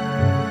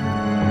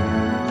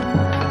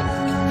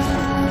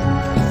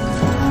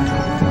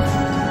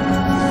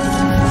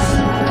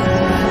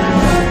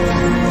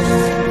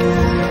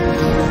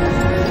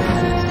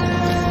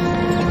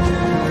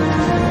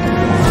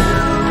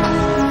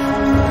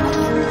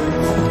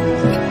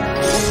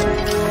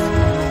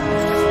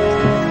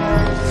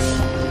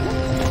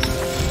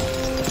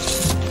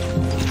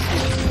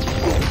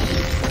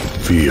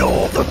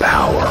 Feel the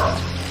power.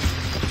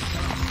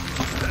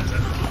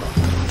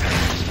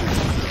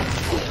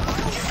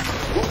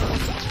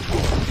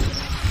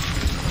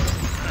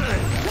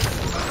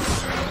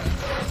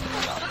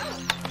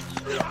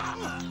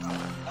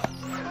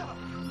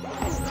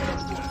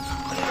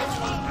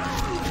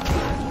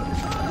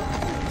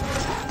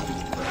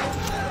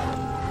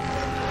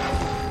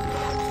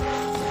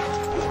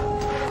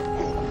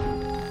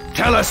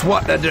 Tell us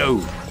what to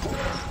do.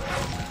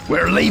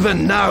 We're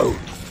leaving now.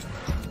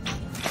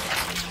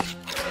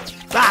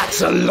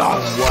 That's a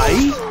long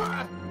way.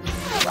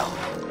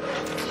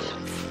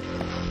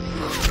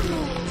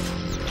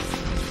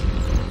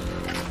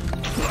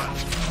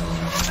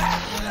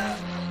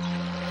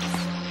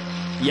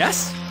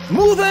 Yes?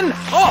 Moving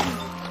off!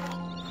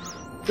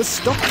 The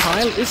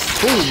stockpile is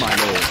full, my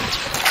lord.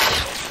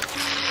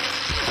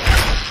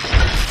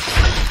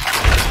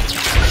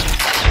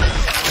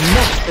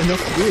 Not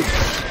enough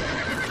wood.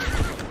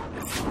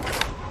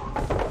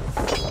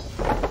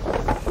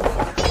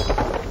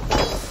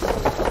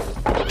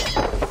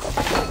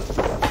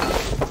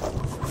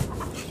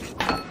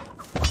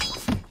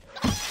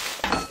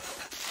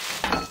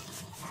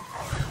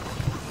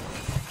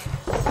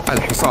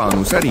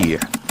 الحصان سريع.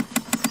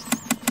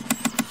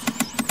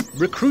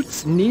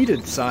 Recruits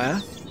needed,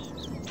 sire.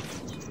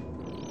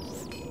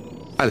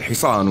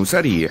 الحصان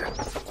سريع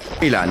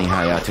إلى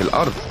نهايات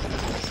الأرض.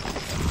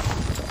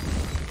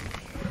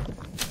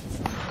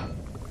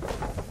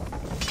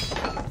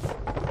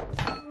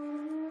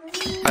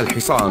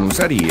 الحصان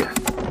سريع.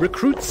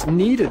 Recruits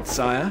needed,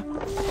 sire.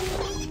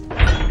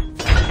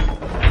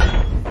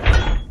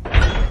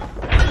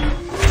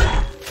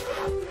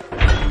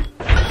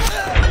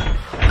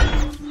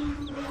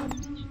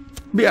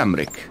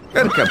 بأمرك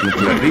اركب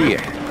مثل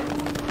الريح.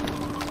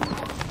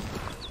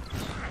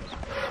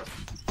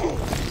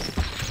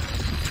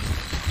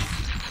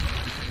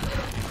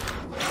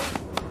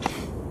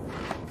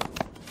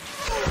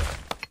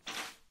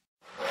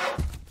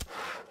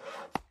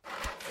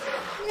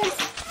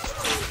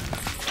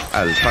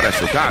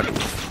 الفرس تعدو،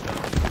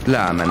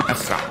 لا من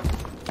أسرع.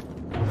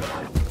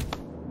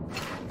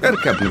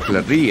 اركب مثل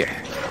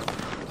الريح.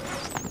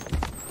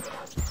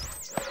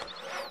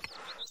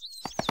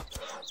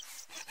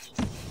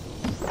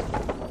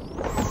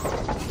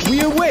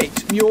 We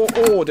await your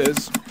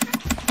orders.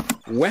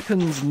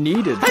 Weapons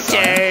needed,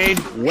 sire.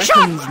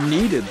 Weapons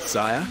needed,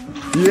 sire.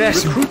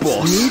 Yes, Recruits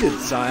boss. needed,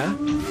 sire.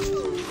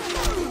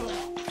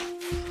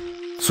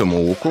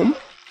 سموكم.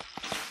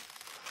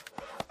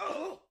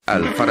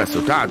 الفرس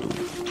تعدو،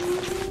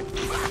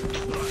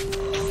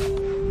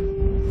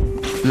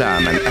 لا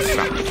من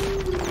أسرع.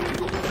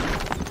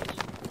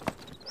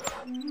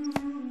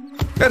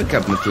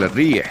 اركب مثل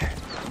الريح.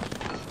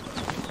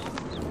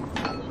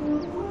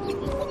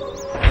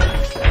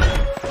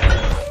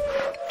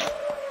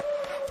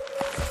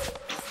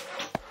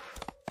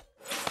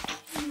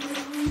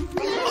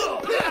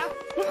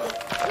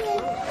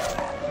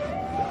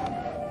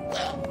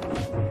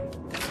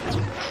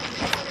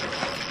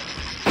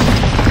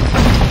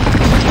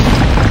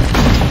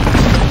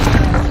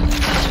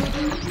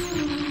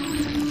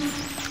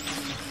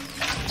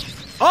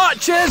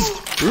 Archers,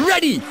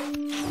 ready!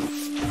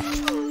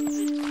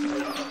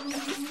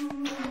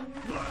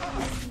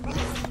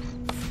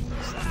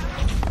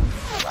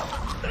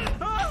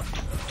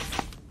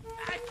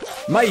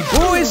 My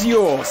bow is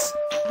yours.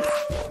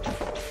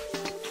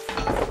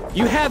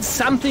 You have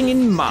something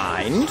in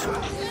mind?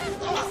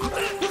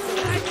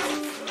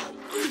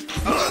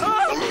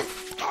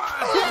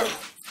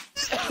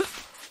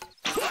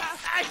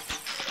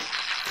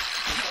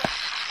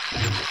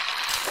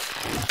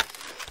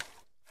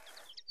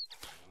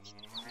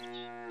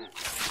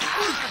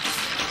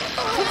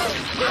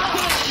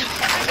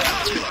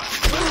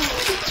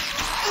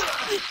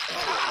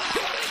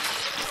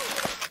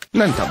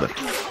 ننتظر.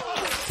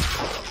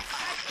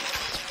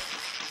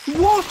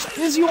 What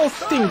is your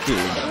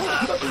thinking?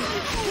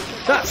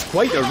 That's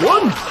quite a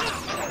run.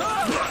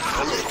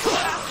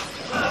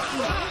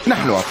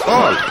 نحن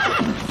أبطال.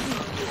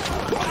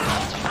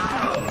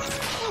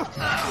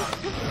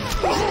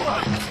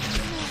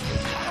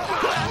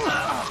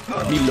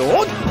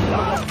 Milord?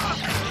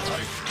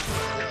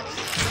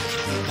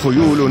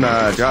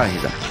 خيولنا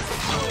جاهزة.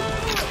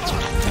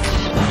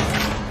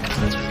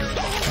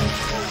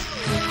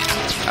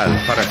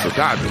 الفرس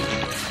تعدو،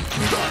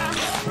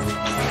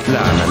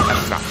 لا من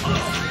أسرع.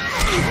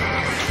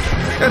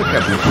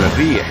 اركب مثل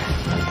الريح.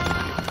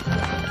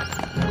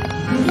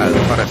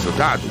 الفرس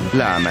تعدو،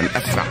 لا من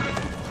أسرع.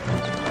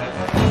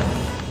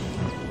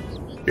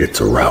 It's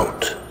a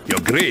rout. Your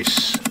Grace.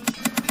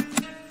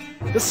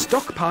 The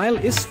stockpile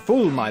is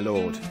full, my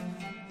lord.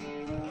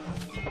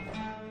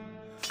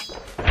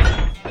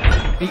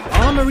 The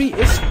armory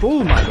is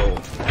full, my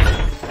lord.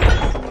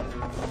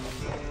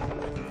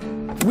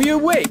 We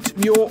await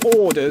your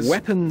orders.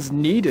 Weapons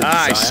needed,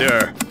 Aye, sire. sir.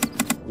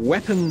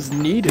 Weapons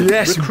needed.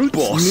 Yes, Recruits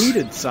boss.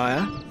 needed,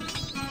 sire.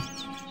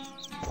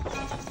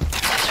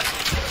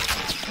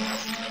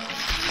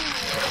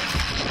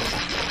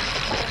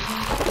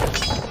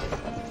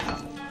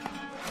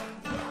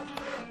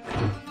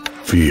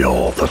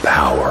 Feel the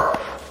power.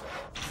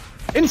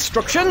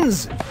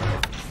 Instructions!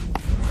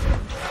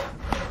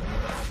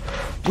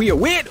 We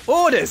await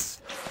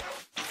orders!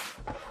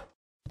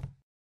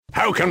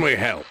 How can we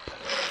help?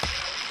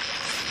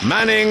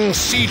 Manning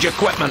siege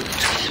equipment.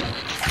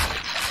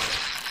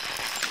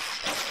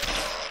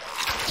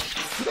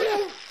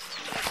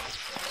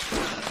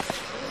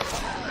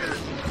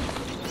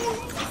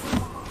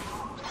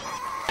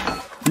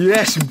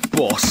 Yes,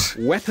 boss.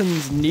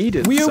 Weapons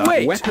needed, We sire.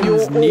 await Weapons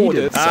your needed,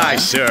 orders. sire. Aye,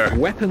 sir.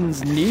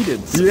 Weapons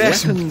needed, sire.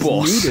 Yes, Weapons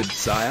boss. needed,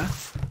 sire.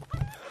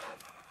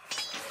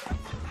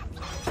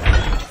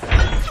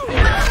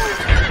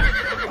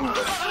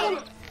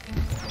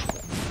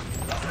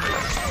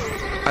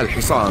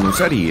 الحصان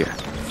سريع.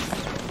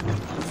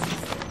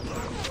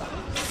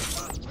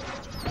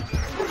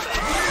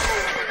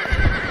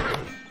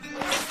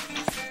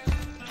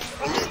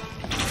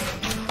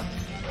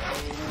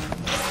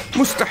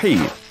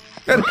 مستحيل.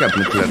 اركب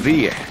مثل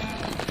الريح.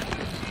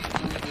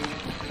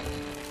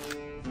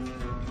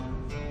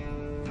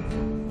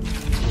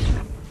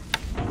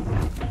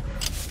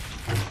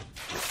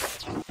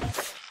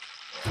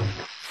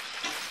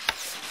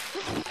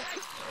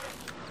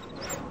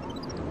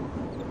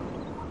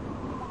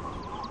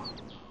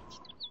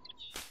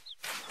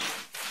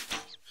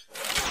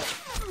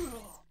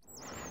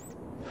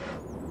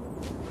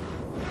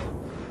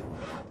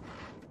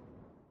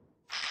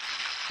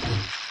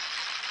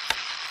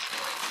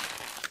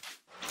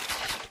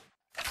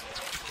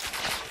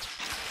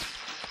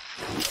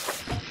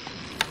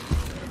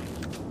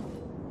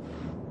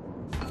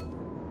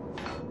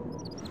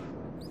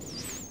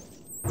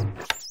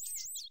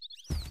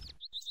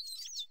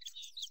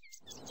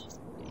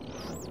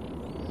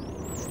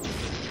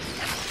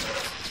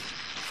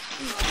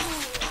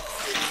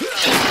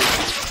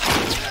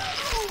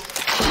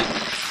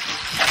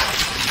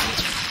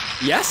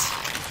 Yes?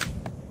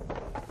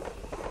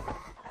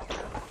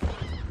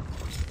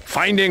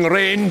 Finding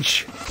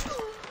range.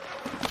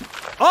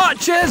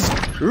 Archers,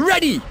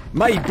 ready!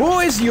 My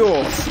bow is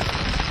yours!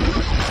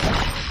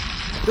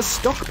 The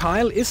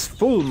stockpile is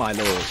full, my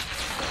lord.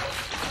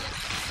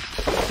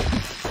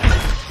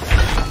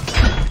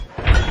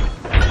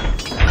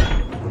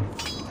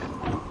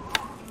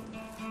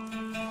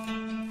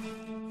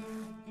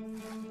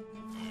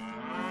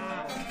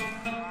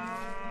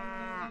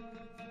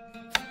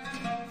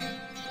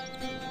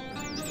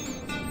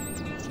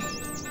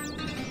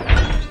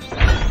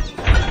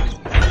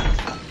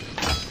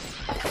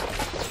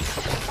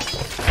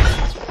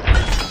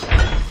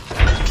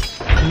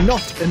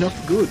 Not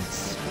enough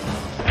goods.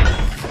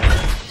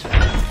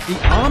 The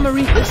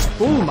armory is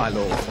full, my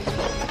lord.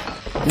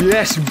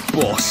 Yes,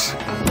 boss.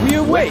 We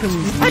await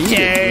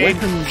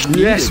weapons needed,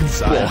 Yes,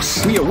 sire.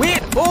 boss. We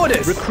await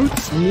orders.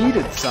 Recruits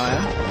needed,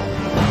 sire.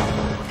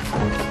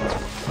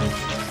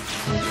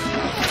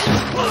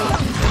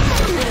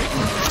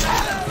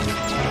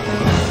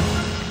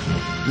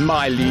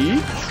 My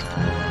liege.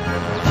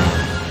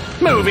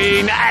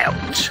 Moving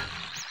out.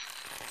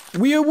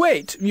 We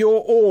await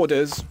your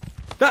orders.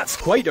 That's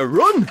quite a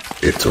run.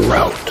 It's a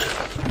rout.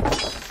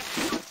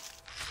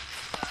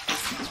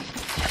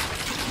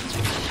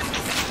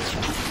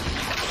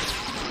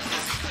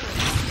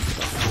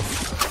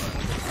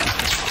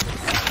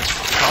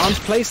 Can't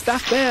place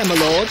that there, my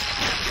lord.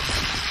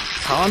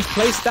 Can't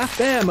place that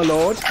there, my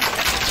lord.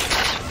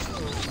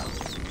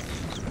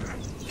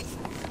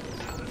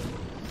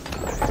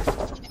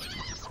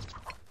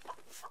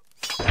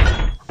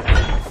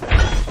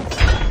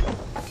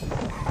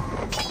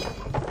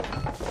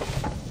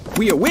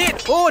 We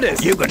await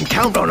orders. You can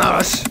count on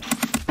us.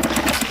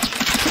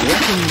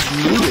 Weapons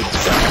needed,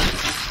 sir.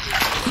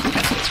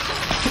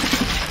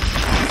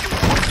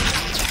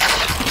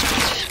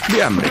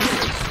 بأمرك.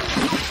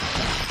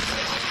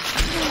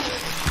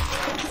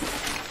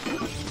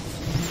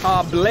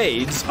 Our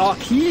blades are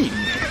keen.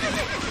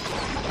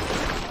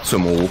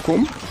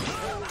 سموكم.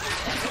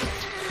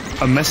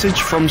 A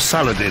message from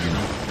Saladin.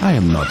 I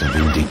am not a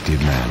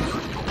vindictive man.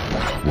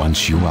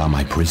 Once you are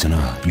my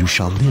prisoner, you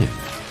shall live.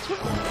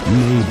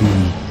 Maybe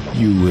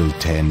you will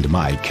tend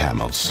my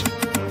camels.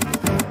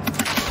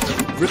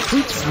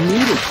 Recruits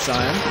needed,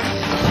 sire.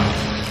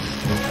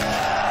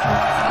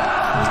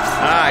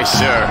 Aye,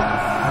 sir.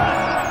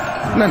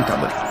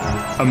 ننتظر.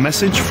 A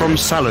message from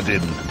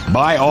Saladin.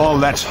 By all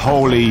that's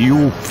holy,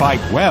 you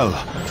fight well.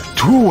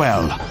 Too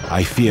well,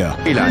 I fear.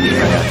 إلى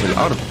نهاية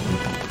الأرض.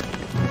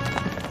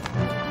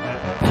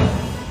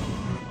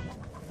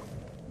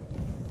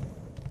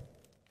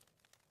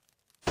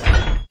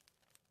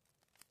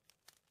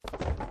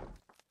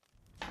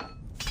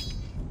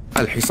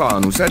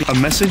 الحصان سريع. A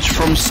message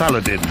from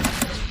Saladin.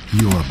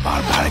 Your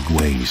barbaric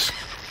ways,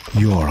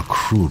 your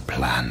cruel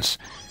plans.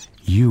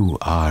 You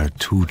are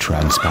too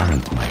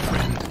transparent, my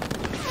friend.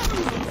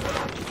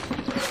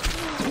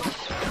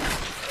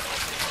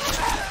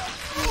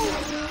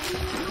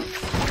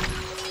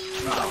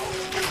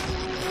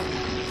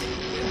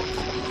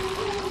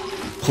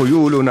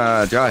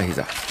 خيولنا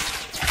جاهزة.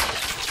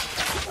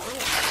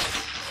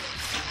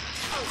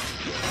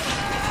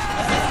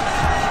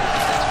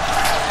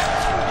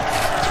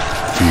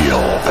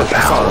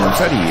 الحصان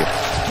سريع.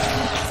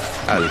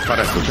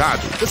 الفرس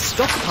تعدو. The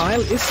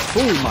stockpile is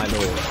full, my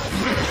lord.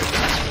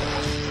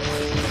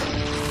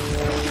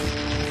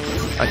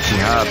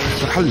 الشهاب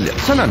تحلق.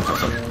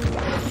 سننتصر.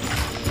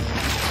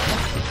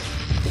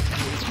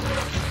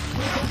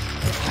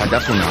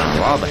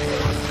 هدفنا واضح.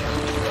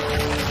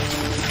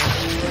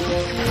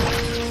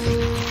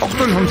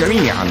 اقتلهم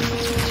جميعا.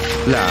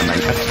 لا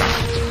من أسرع.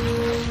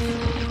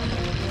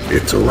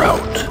 It's a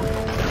rout.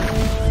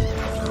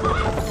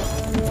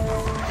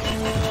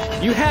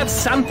 You have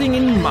something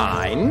in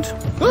mind?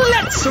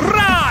 Let's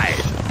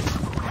ride!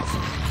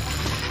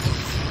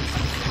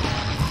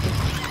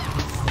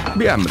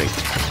 بأمرك.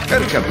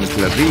 اركب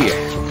مثل الريح.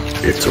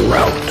 It's a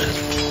rout.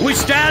 We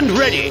stand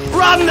ready.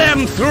 Run them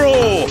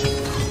through.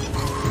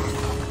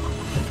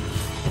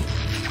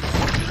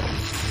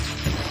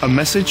 A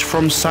message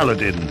from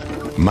Saladin.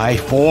 My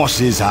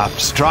forces have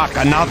struck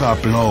another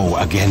blow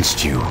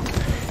against you.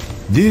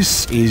 This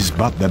is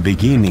but the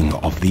beginning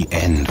of the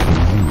end for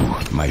you,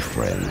 my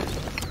friend.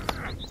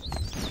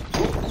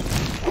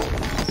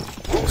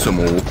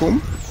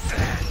 سموكم.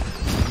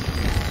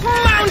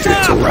 Mount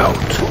It's a up!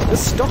 rout. The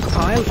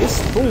stockpile is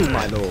full,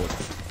 my lord.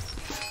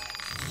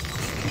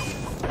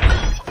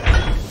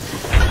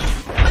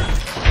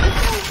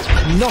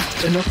 Not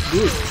enough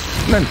goods.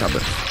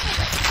 ننتظر.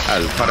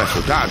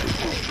 الفرس تعدو.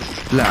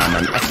 لا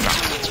من أسرع.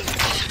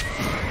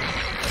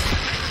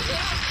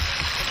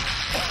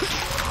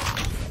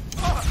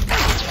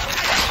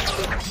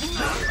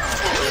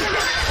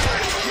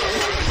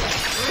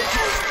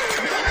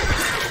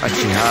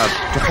 الشهاب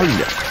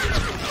تحلق.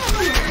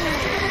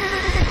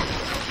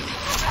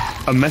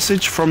 A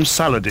message from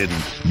Saladin.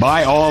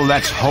 By all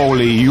that's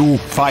holy, you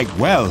fight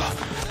well.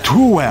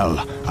 Too well,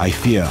 I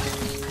fear.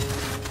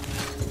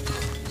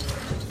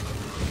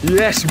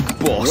 Yes,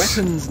 boss.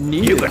 Weapons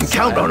needed. You can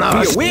count sire. on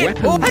us. We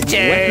await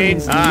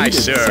weapons Aye, needed,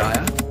 sir.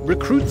 sire.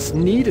 Recruits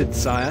needed,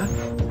 sire.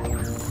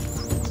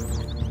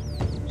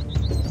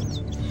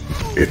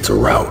 It's a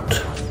rout.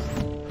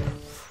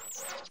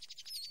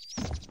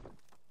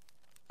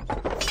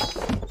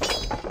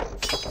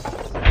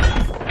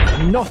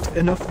 Not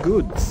enough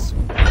goods.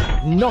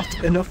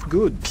 Not enough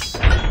goods.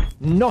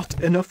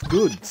 Not enough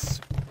goods.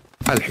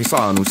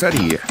 الحصان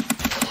سريع.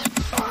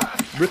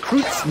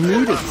 Recruits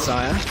needed,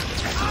 sire.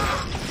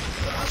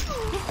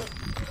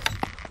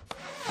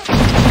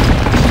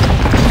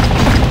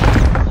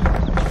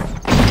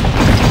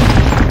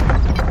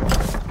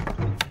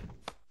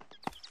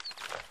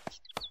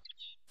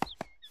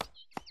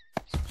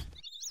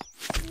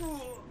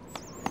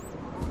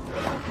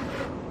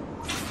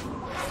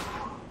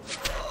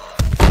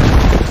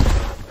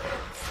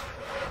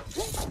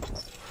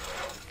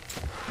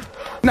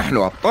 نحن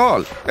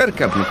أبطال.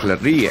 اركب مثل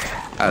الريح.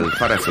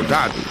 الفرس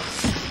تعدو.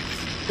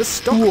 The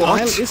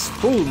stockpile is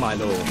full, my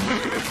lord.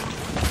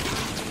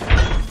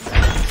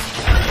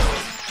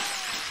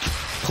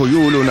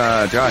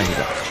 خيولنا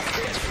جاهزة.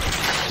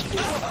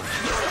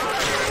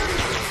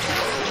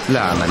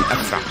 لا من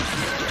أسرع.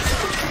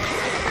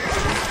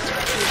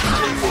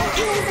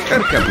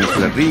 اركب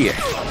مثل الريح.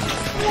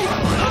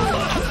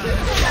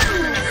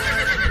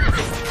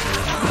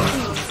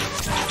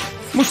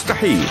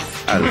 مستحيل.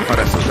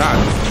 الفرس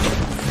تعدو.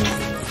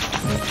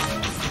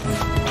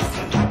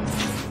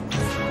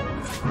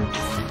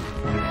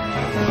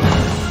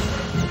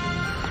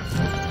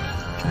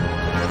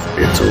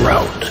 It's a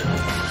rout.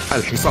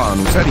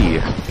 الحصان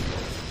سريع.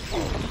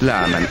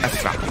 لا من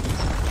أسرع.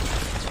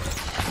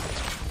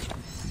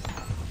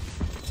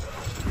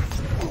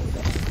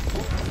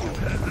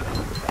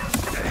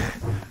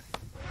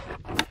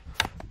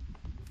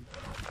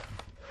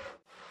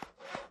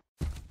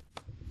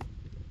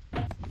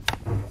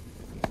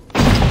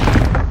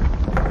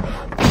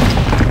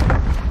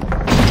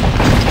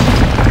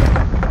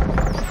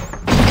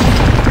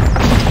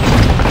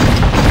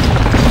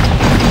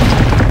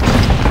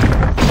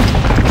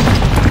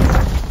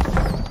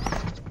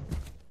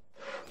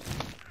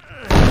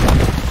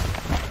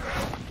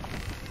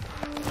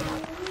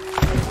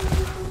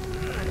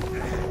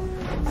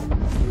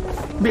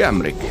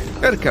 بأمرك.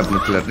 اركب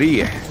مثل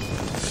الريح.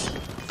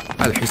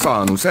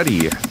 الحصان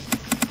سريع.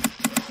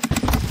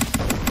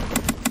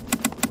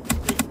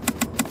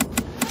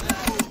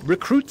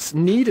 Recruits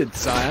needed,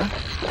 sire.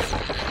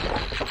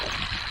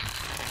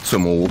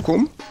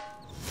 سموكم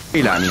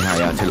إلى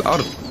نهايات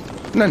الأرض.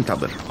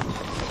 ننتظر.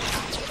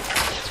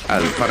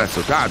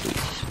 الفرس تعدو.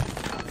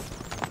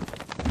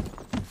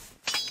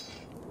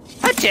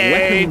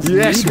 Weapons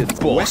Yes, needed.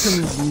 boss.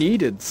 Weapons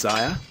needed,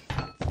 sire.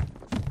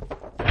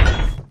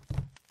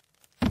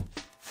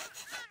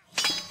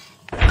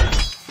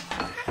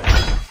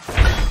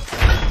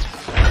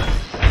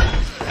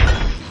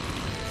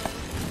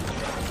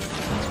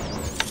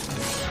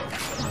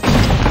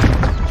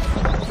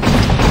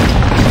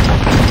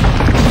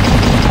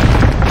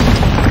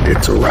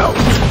 It's a rout.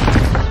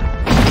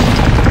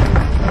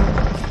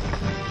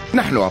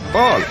 نحن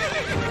أبطال.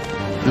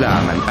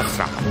 لا من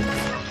أسرع.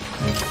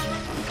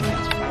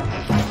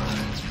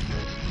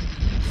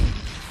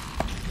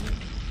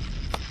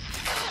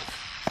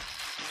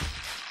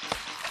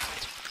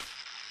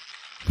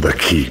 The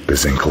keep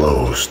is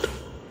enclosed.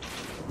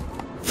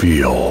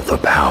 Feel the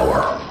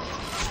power.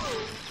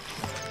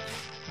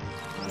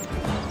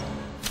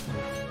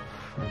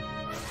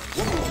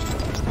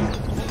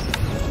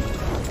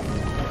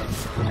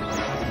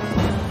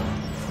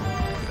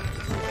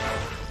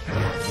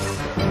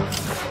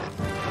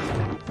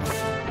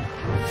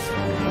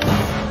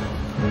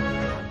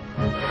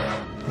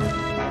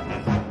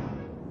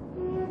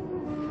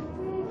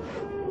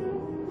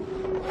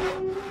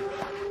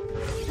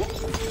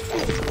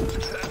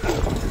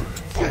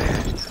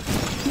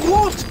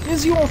 What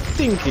is your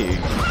thinking?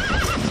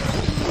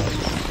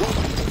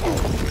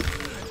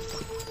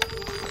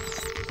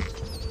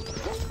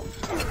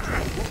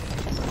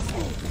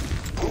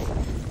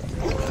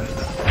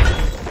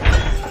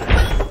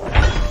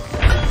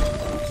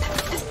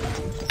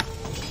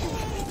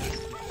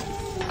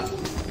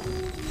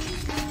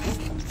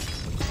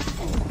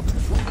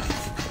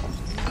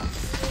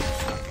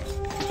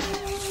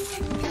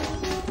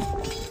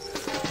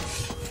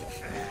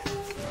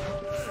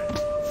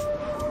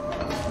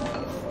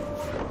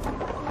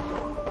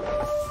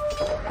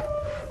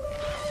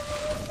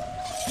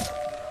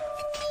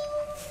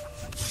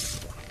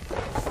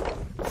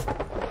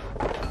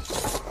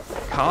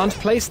 Can't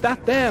place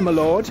that there, my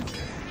lord.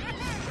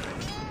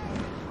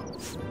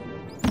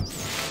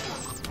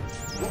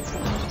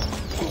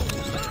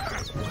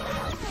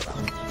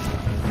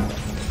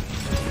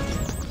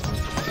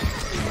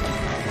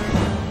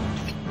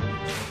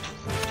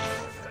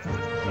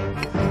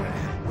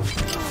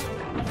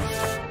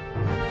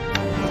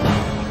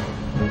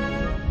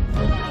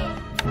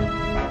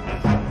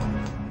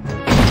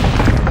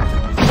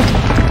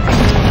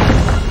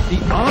 The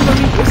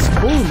armory is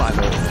full, my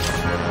lord.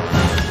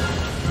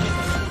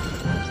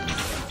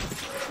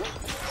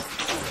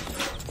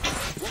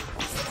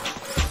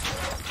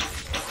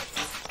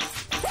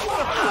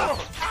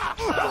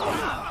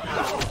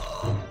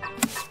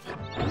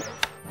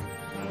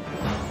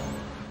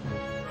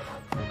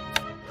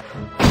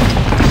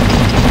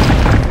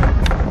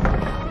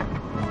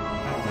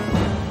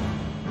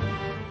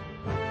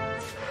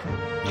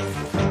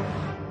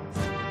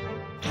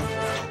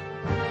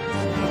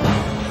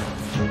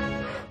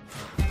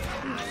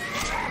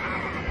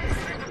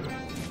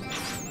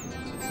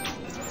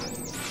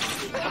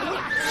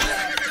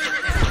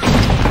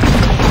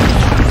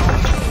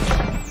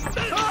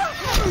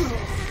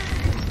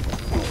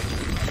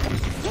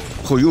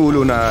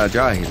 خيولنا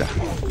جاهزة.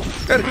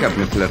 اركب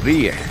مثل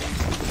الريح.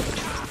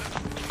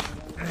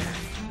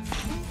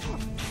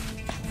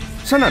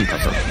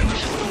 سننتصر.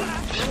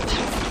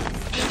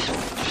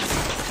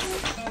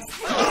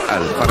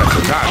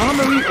 الفرس تعد.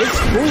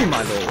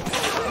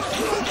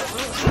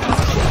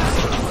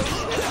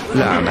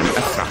 لا من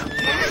أسرع.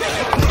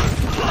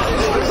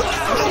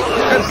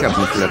 اركب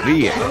مثل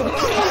الريح.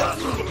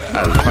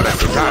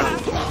 الفرس تعد.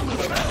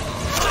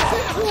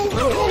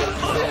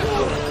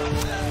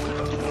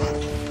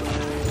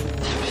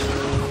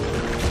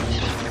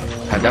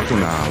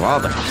 هدفنا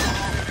واضح.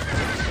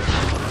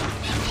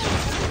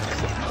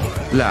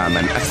 لا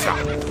من أسرع.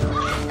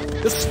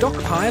 The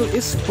stockpile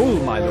is full,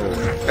 my lord.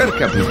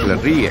 اركب مثل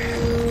الريح.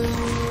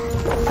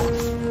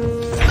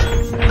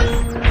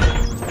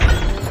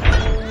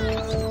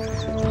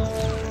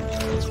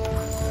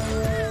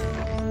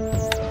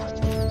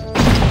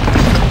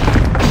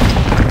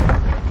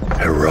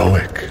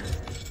 Heroic.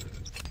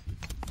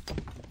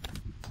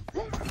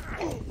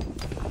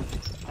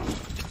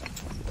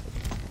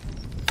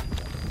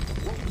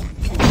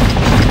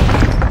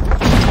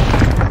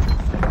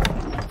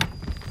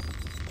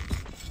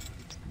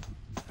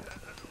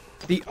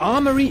 The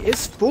armory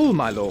is full,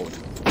 my lord.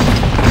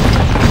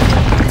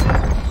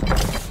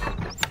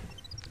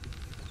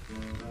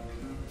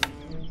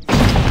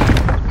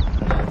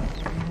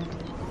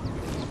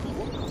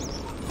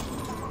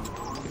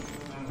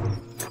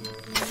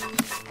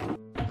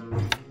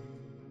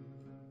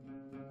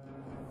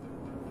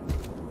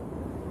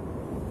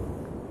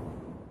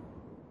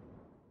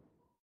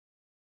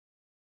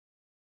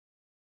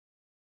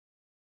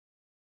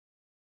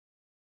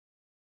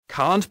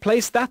 Can't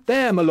place that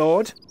there, my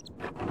lord.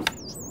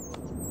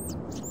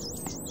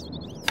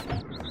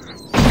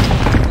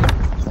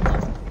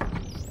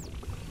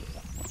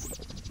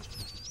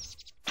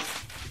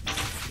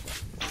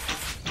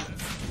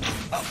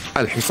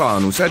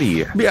 الحصان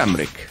سريع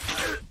بأمرك.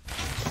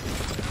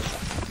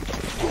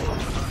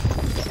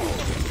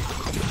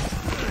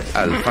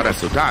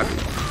 الفرس تعدو.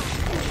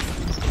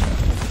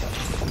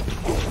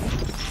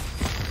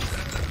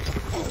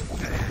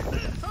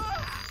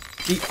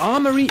 The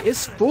armory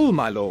is full,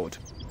 my lord.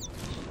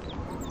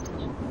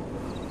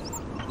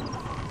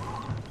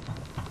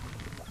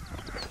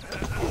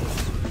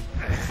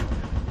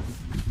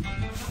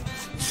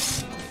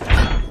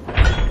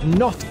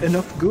 Not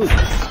enough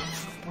goods.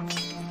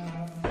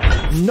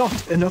 Not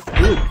enough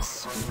goods.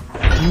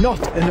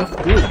 Not enough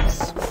goods.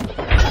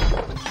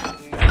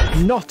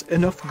 Not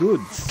enough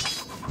goods.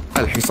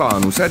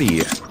 الحصان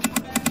سريع.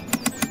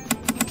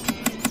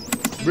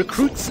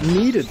 Recruits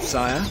needed,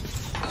 sire.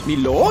 Me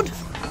lord,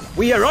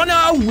 we are on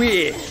our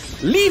way.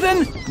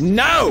 Leaving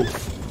now.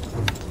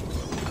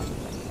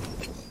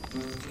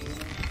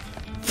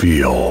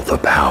 Feel the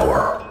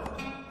power.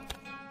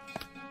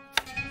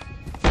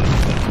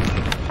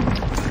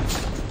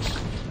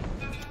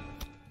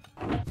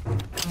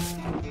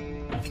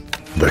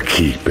 The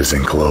keep is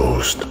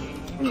enclosed.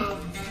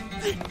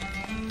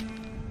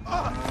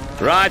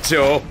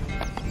 Righto.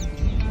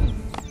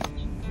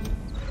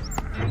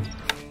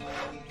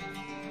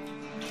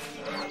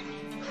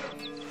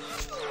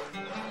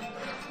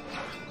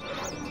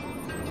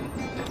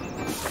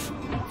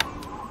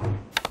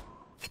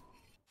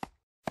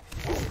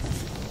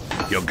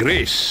 Your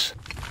Grace.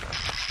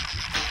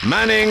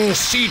 Manning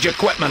siege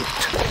equipment.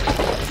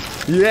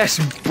 Yes,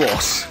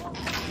 boss.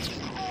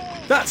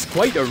 That's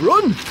quite a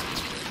run.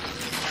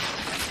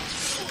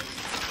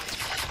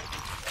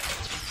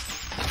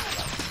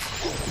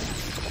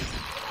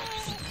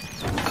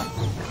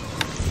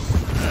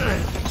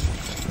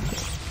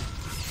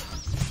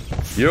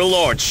 Your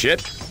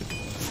lordship.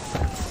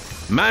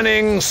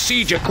 Manning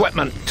siege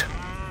equipment.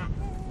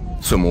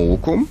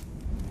 سموكم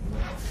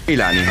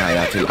إلى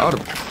نهاية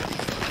الأرض.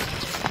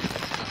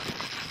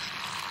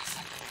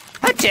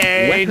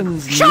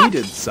 Weapons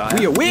needed, sire.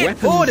 We await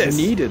Weapons orders.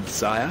 Needed,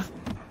 sire.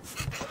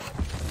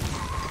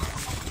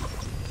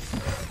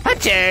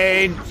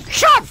 Attain!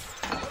 Shot!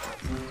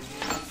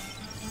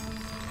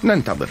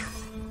 ننتظر.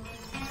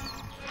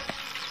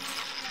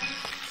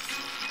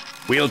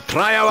 We'll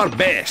try our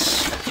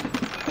best.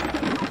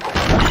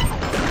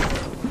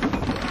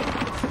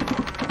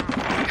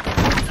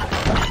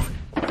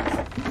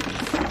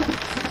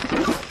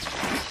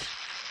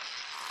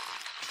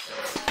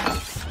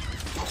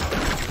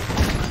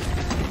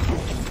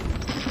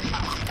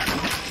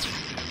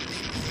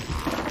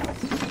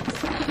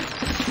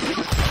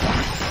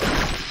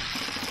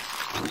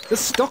 The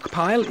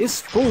stockpile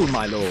is full,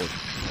 my lord.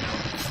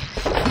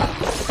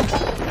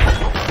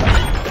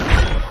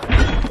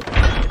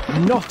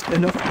 Not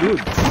enough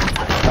goods.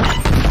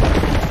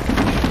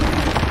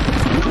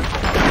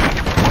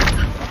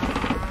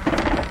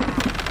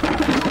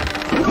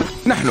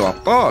 نحن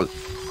أبطال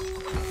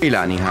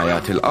إلى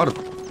نهاية الأرض.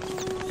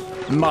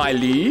 My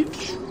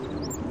liege.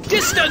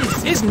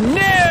 Distance is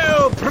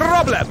no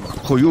problem.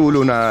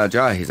 خيولنا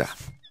جاهزة.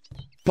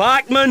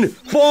 Packman,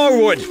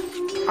 forward!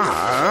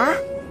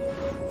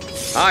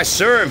 I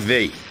serve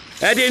thee.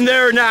 Head in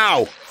there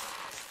now.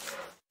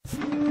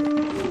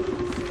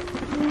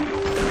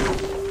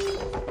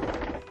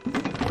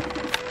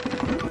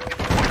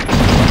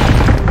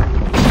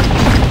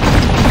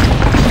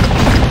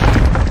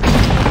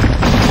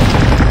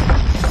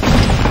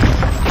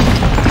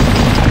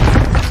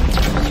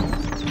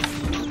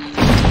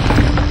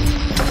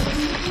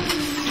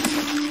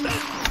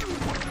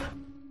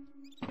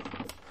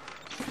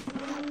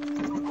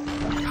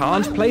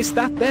 Can't place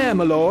that there,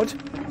 my lord.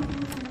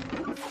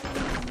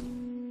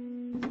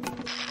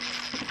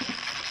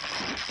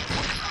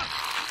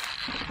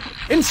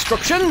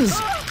 Instructions!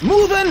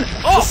 Moving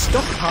off! The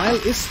stockpile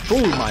is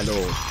full, my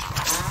lord.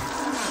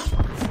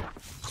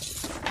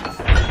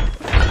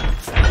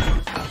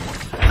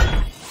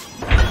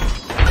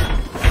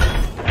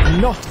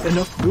 Not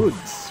enough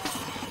goods.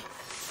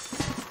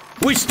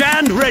 We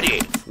stand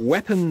ready.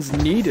 Weapons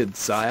needed,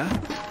 sire.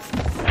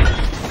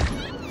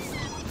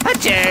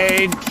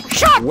 Attain!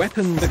 Shot!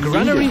 Weapons the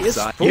granary needed, is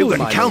sire. full, You can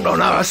my count lord.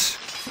 on us.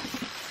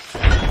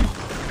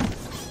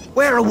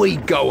 Where are we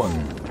going?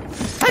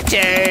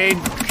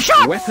 Attain!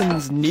 Shot!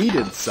 Weapons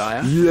needed,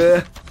 sire.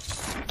 Yeah.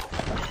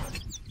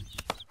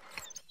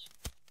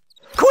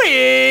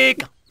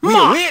 Quick! We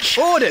March! await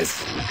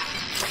orders.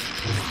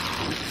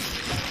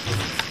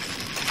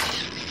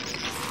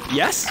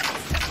 Yes?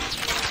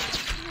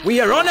 We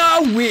are on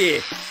our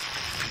way.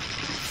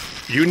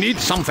 You need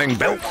something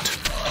built.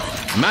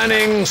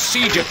 Manning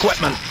siege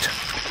equipment.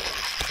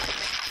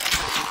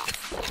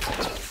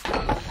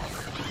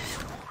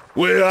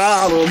 Where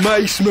are the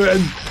mice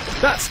men?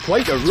 That's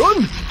quite a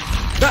run.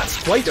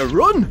 That's quite a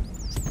run.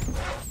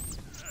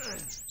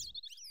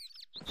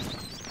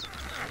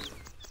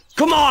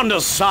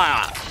 Commander,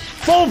 sire!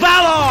 For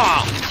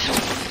valor!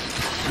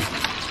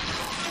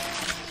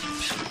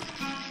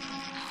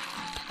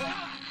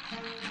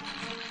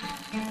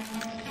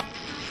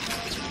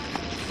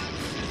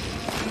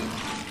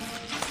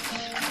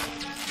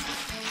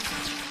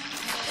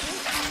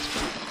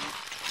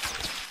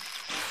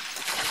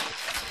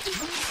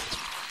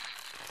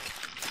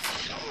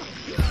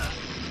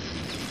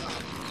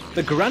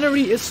 The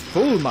granary is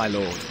full, my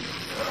lord.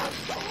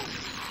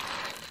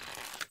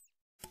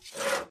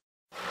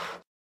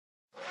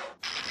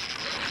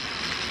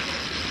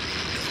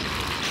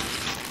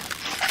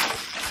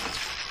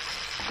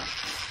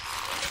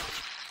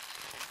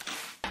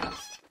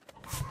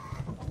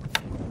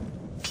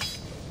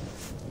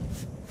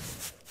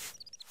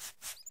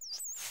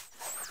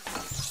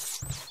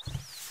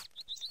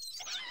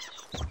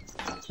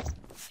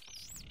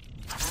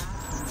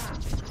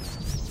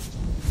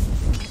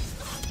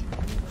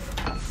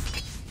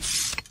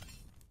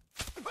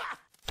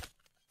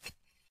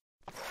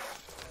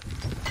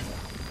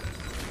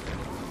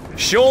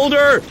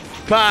 Shoulder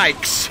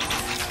pikes.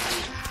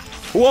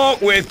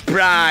 Walk with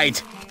pride.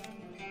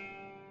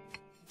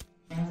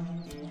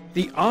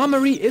 The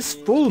armory is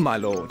full, my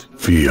lord.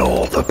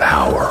 Feel the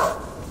power.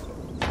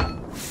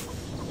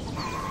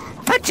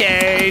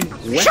 Attain!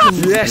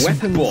 Weapons, Yes,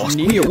 weapons boss.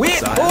 needed, We await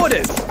sire.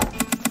 orders.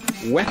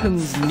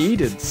 Weapons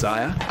needed,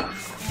 sire.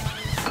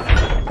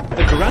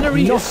 The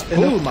granary is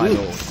full, my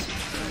lord.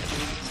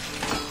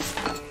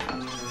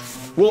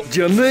 What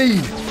do you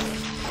need?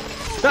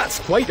 That's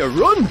quite a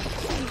run.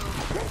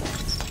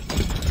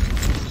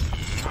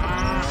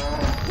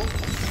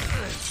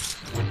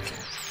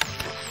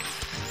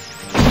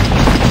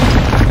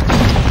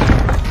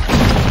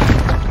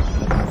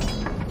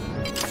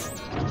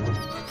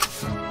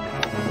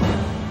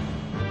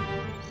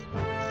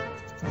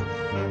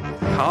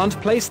 Can't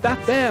place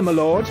that there, my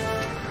lord.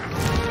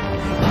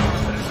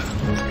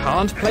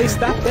 Can't place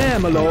that there,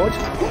 my lord.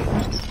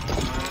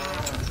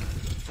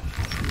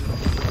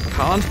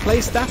 Can't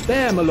place that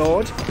there, my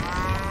lord.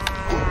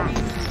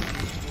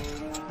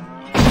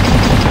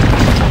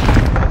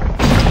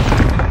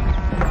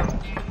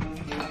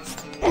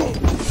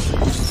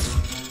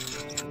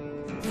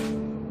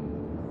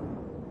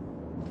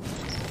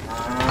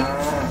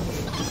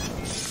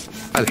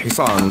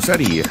 الحصان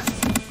سريع.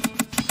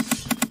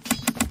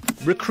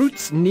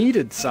 Recruits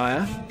needed,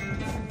 sire.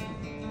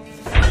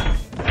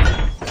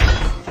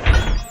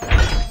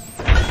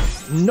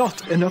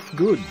 Not enough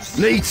goods.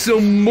 Need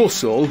some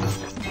muscle.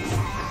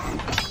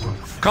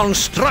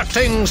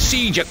 Constructing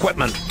siege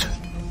equipment.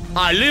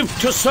 I live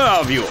to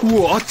serve you.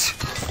 What?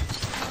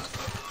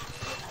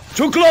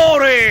 To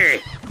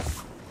glory!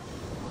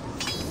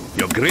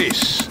 Your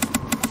Grace.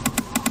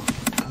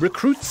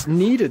 Recruits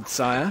needed,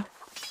 sire.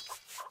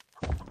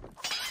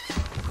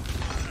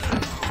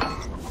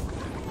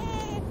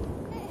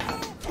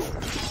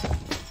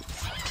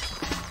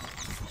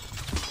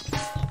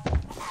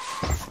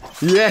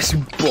 Yes,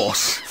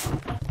 boss.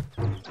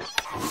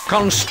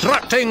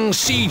 Constructing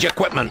siege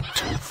equipment.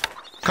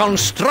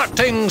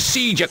 Constructing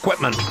siege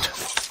equipment.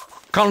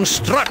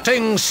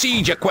 Constructing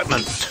siege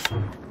equipment.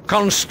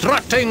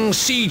 Constructing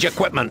siege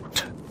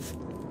equipment.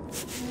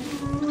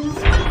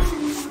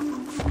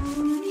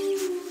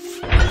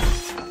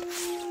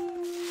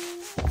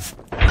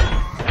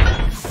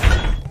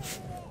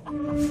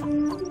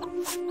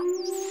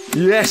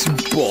 Yes,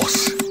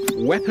 boss.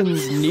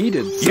 Weapons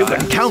needed, sire. You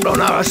can count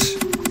on us.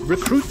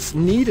 Recruits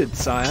needed,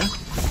 sire.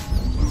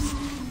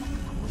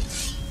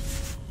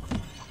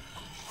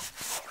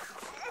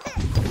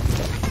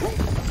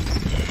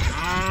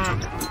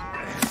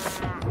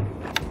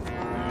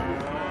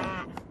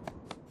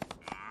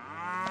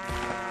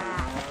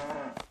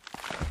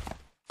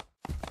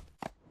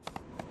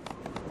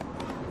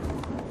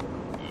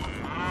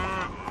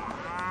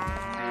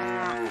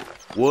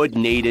 Wood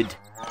needed.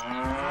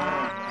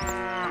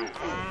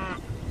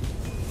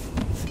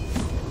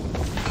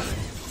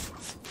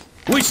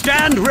 We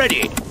stand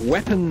ready.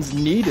 Weapons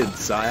needed,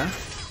 sire.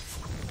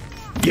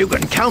 You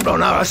can count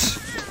on us.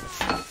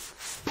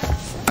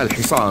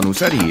 الحصان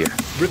سريع.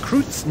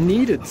 Recruits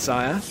needed,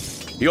 sire.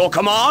 Your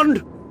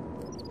command?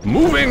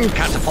 Moving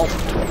catapult.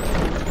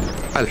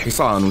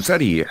 الحصان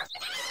سريع.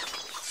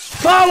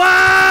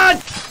 Forward!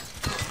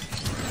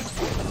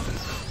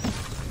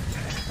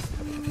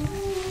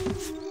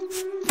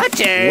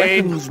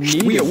 Weapons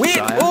needed, We await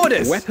sire.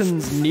 orders.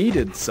 Weapons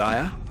needed,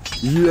 sire.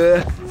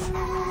 Yeah.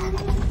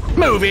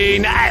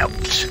 Moving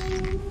out.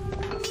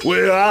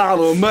 Where are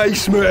the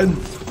macemen?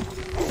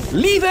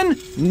 Leaving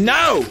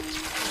now!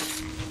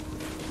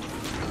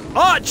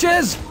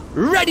 Archers,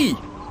 ready!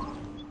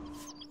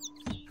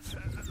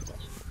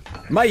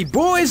 My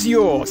bow is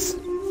yours.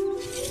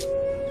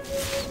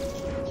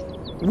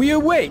 We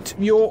await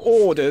your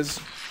orders.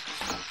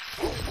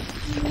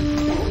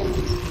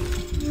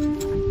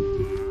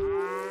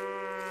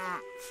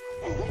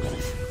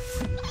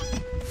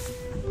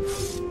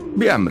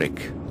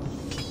 بأمرك.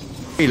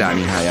 إلى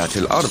نهايات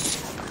الأرض.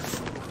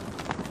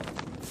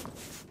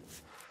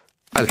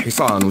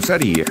 الحصان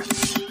سريع.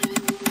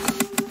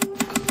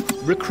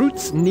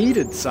 Recruits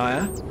needed,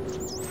 sire.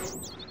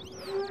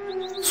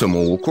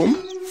 سموكم.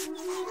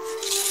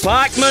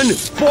 Pikemen,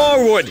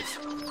 forward!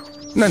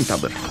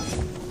 ننتظر.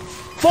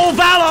 For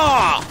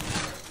valor!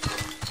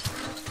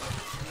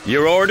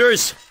 Your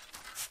orders?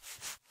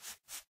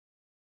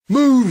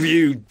 Move,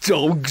 you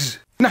dogs.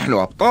 نحن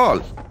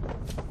أبطال.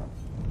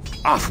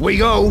 Off we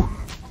go.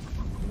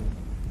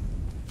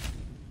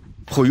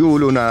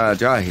 خيولنا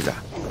جاهزة.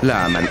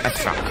 لا من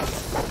أسرع.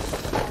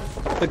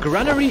 The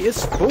granary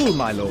is full,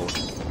 my lord.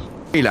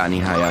 إلى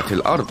نهايات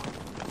الأرض.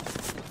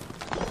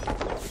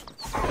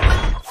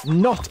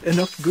 Not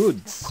enough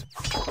goods.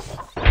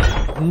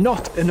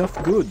 Not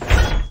enough goods.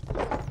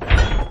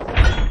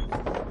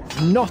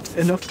 Not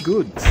enough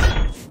goods.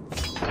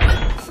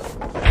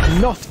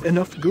 Not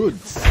enough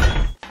goods.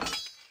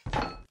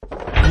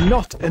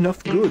 Not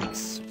enough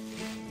goods.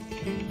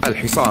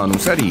 الحصان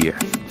سريع.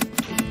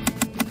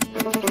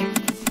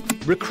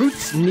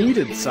 Recruits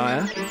needed,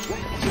 sire.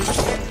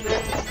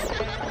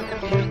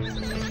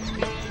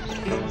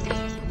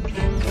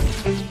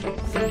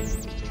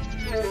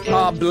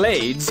 Our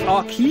blades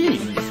are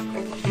keen.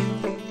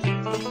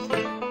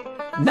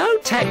 No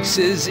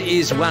taxes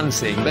is one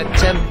thing, but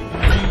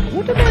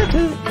what about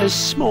a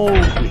small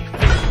gift?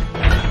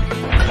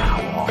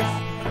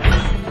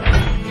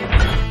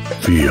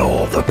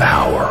 Feel the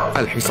power.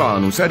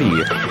 الحصان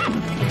سريع.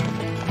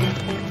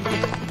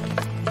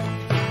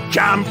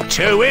 Jump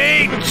to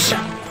it!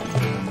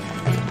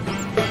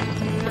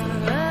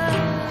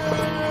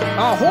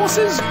 Our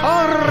horses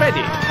are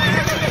ready.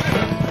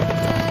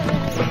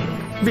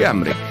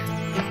 بأمرك.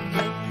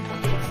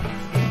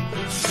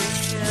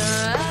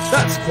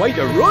 That's quite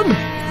a run.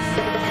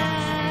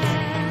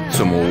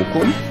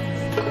 سموكم.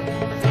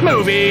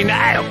 Moving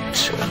out!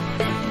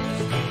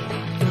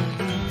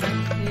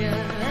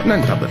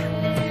 ننتظر.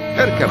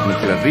 اركب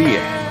مثل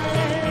الريح.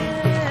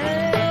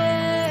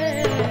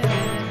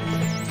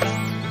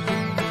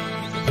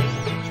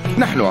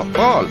 نحن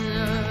أبطال.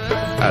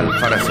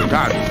 الفرس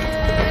تعدو.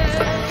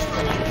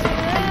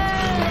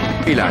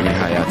 إلى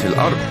نهايات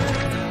الأرض.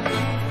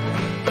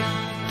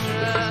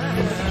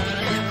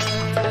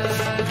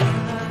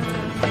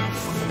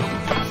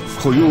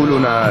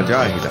 خيولنا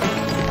جاهزة.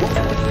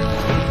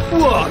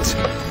 What?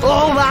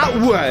 All that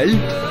way?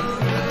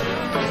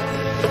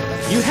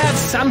 You have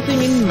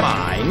something in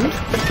mind?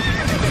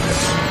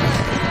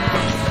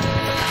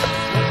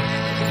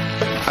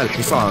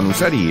 الحصان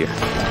سريع.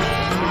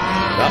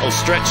 That'll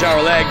stretch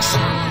our legs.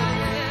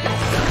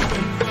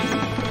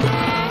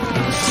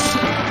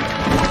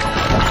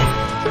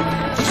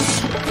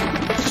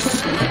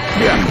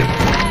 بأمرك.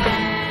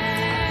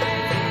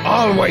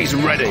 Always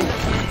ready.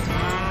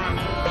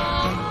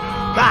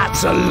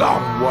 That's a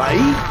long way.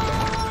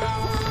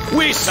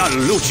 We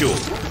salute you.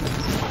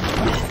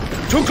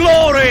 To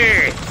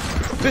glory!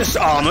 This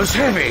armor's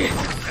heavy.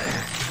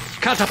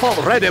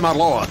 Catapult ready, my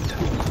lord.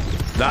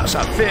 That's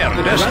a fair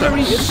The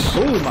granary distance. is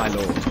full, my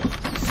lord.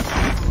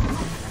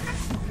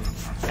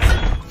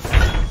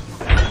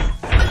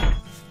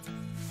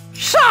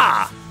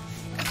 Sir!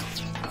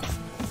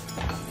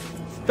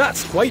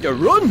 That's quite a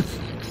run.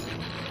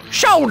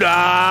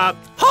 Shoulder!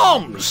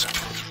 Arms!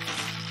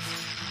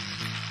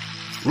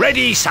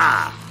 Ready,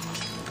 sir.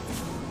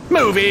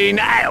 Moving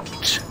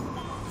out.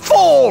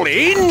 Fall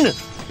in.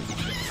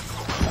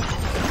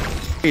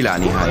 إلى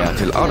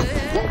نهايات الأرض.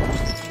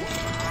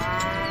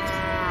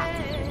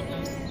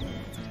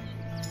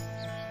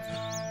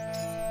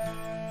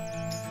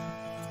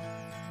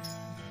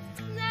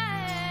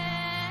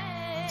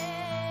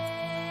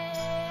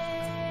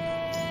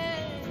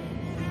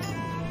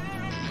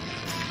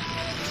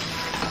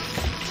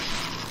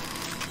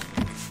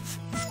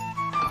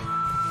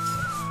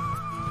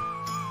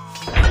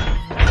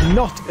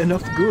 Not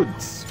enough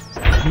goods.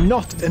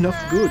 Not enough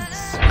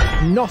goods.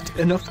 Not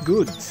enough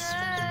goods.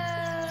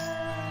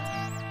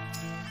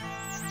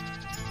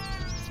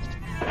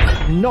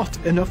 Not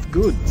enough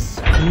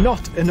goods.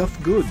 Not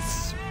enough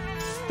goods.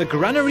 The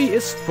granary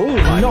is full,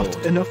 my lord.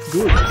 Not enough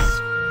goods.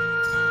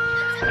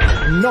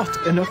 Not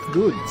enough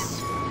goods.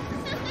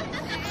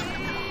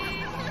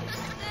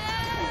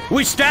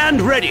 We stand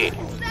ready.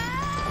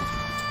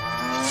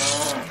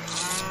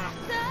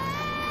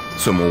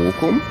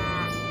 سموكم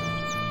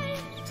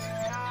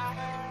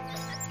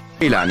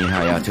إلى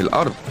نهايات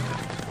الأرض.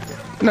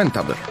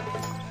 ننتظر.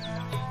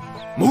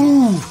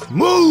 Move!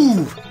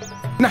 Move!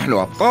 نحن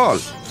أبطال.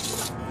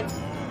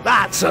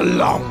 That's a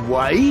long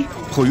way.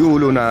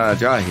 خيولنا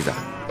جاهزة.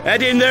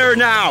 Head in there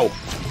now.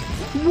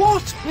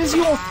 What is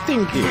your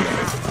thinking?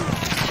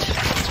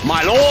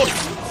 My lord.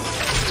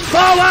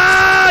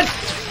 Forward!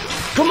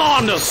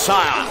 Commander,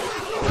 sire.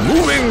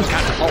 Moving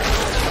catapult.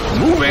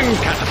 Moving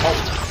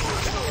catapult.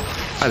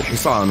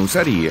 الحصان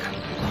سريع.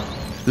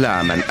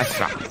 لا من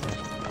أسرع.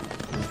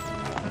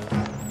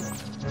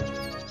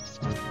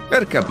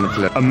 اركب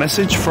مثل. A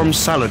message from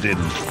Saladin.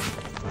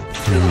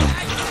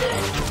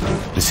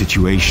 The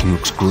situation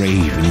looks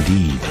grave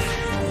indeed.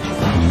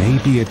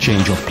 Maybe a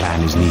change of plan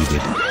is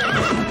needed.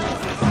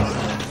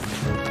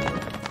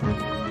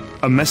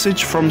 A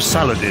message from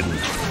Saladin.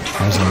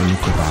 As I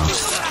look about,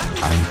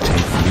 I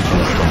take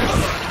little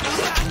comfort.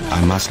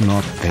 I must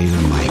not fail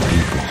my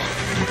people.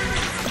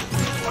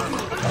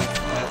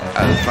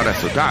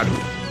 الفرس تعدو.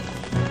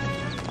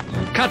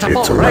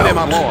 Catapult ready,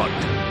 my lord.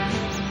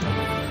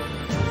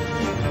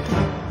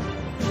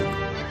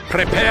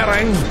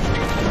 Preparing.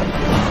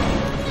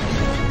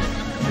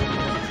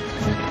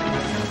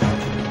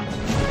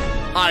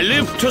 I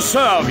live to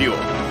serve you.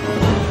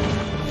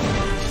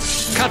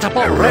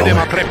 Catapult ready,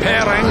 my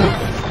preparing.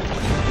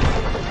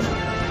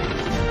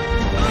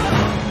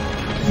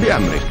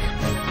 بأمرك.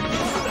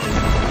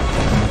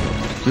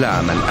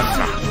 لا من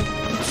أسرع.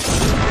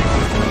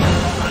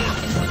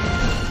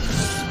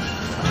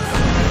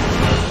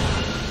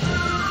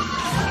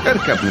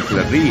 اركب مثل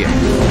الريح.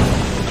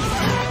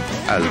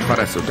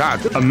 الفرس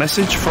تعدو. A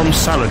message from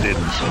Saladin.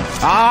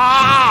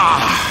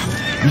 Ah!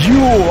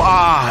 You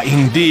are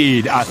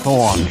indeed a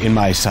thorn in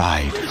my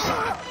side.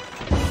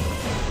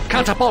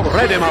 Catapult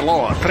ready, my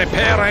lord.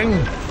 Preparing.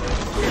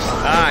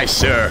 Aye,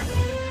 sir.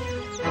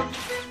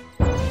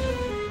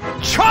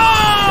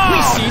 Charge! We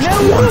see no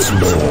Once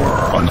more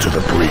onto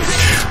the breach.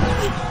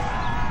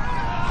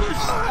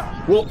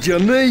 What do you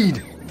need?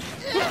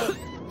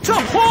 To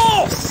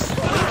horse!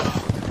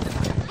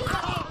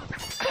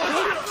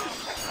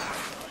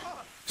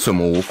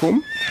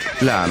 سموكم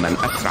لا من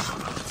أسرع.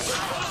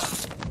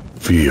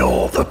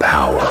 Feel the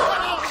power.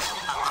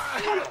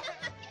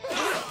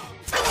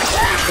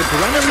 The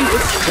granary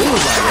is full,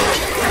 my lord.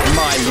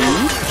 My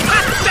liege?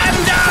 Cut them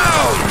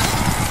down!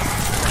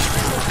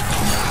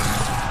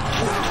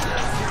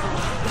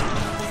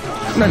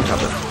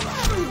 ننتظر.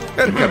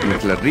 اركب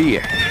مثل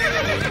الريح.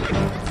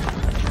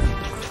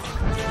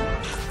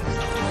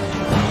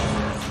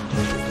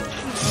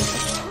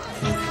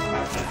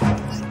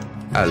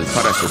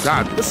 الفرس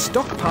تعدو. The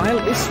stockpile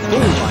is full,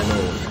 my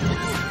lord.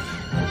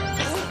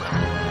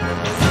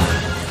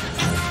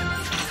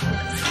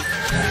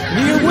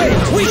 We await.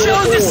 We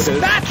shall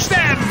dispatch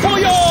them for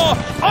your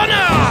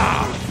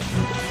honor!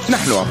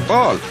 نحن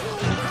أبطال.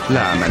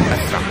 لا من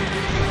أسرع.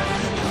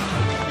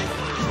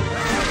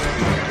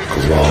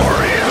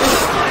 Glorious.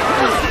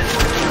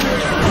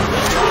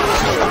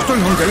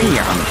 اقتلهم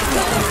جميعا.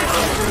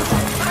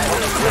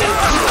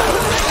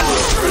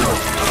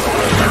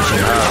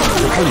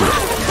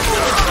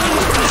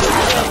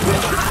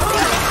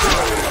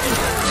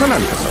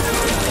 سننتصر.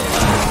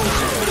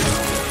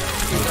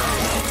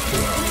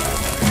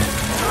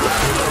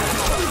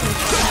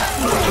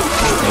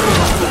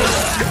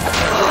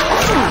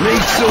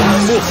 Need some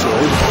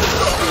muscle?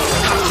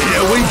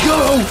 Here we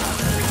go!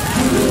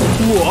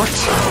 What?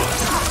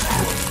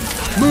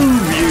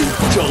 Move, you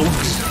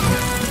dogs!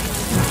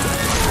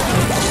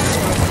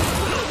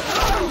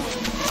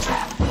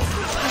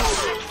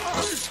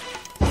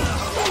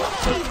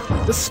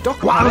 The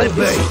stockpile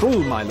is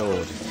full, my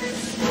lord.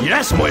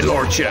 Yes, my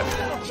lordship!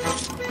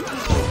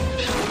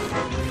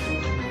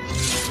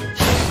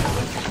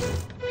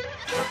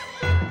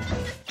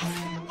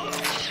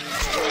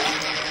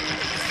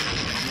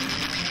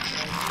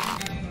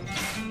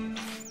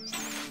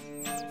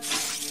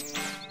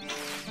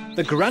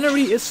 The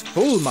granary is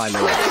full, my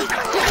lord.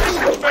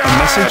 A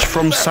message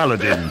from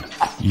Saladin.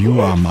 You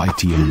are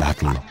mighty in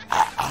battle,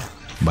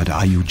 but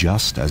are you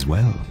just as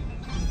well?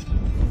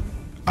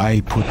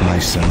 I put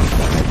myself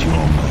at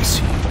your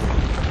mercy.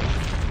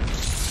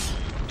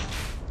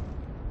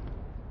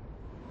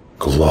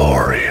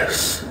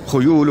 Glorious.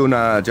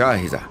 خيولنا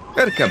جاهزة.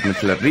 اركب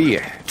مثل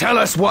الريح. Tell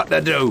us what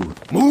to do.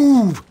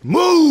 Move!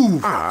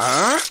 Move!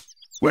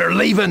 We're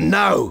leaving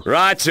now.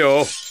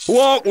 Righto.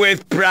 Walk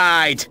with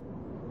pride.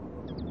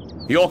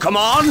 Your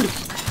command?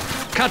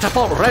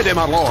 Catapult ready,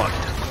 my lord.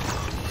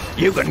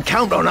 You can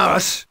count on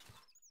us.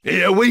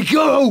 Here we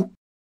go.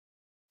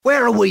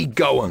 Where are we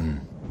going?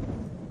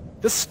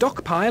 The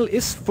stockpile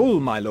is full,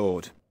 my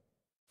lord.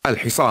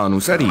 الحصان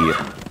سريع.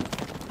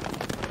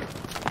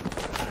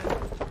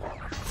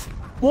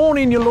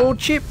 Warning, your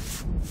lordship.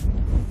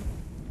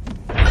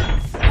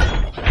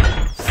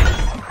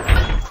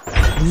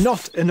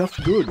 Not enough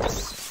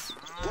goods.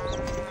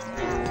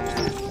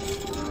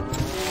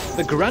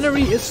 The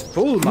granary is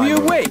full, my lord.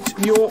 We await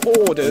your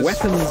orders.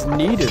 Weapons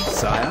needed,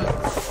 sire.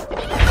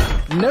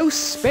 No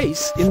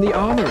space in the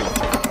armory.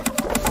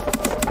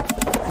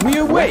 We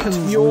await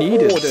your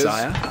orders,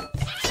 sire.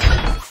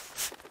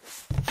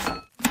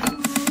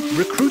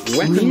 Recruits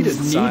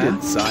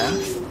needed, sire.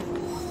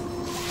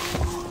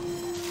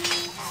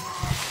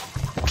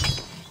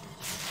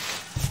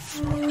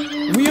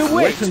 We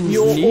await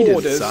your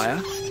orders,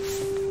 sire.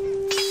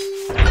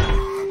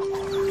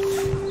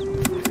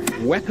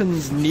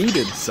 Weapons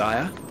needed,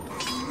 sire.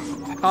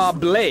 Our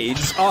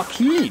blades are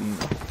keen.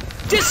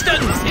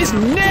 Distance is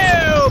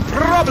no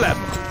problem.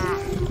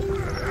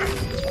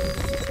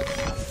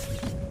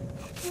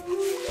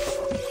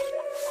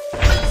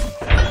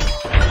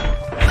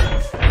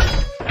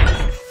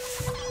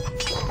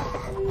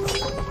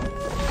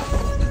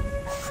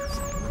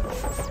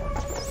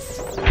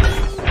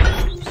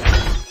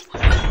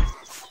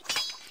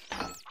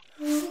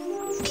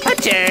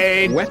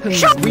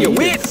 Weapons we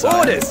await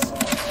orders.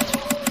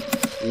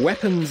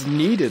 Weapons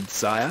needed,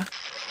 sire.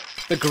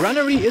 The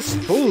granary is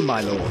full,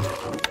 my lord.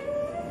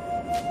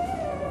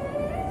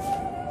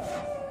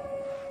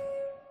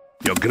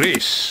 Your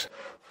Grace.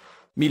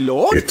 Me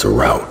lord? It's a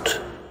rout.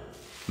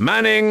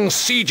 Manning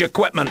siege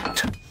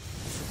equipment.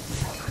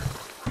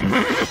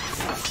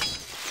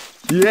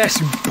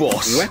 Yes,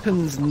 boss.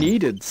 Weapons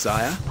needed,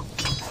 sire.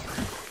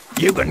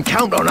 You can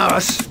count on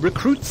us.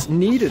 Recruits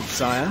needed,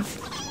 sire.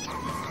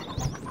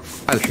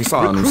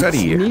 الحصان Recruits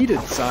سريع. needed,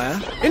 sire.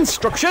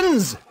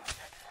 Instructions!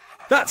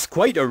 That's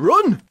quite a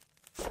run!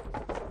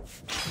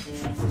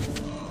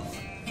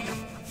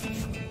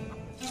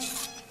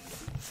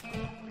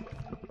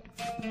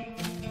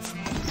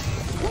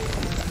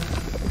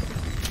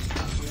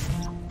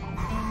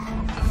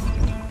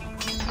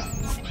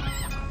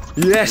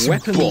 Yes,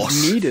 Weapons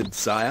boss. needed,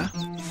 sire.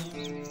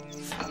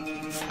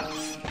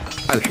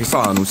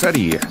 الحصان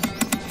سريع.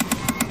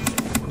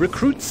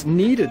 Recruits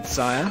needed,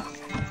 sire.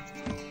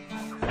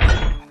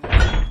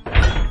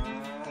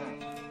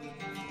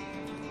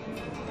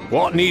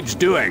 What needs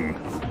doing?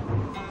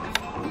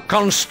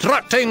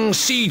 Constructing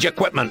siege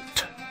equipment.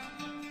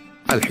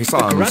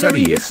 الحصان Granary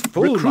سريع. is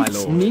full, my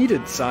Recruits lord.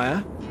 needed,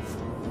 sire.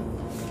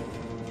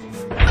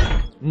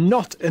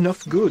 Not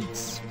enough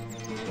goods.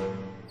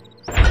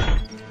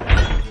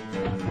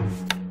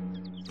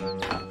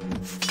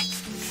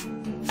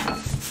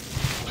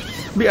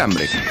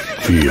 بأمرك.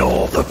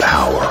 Feel the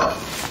power.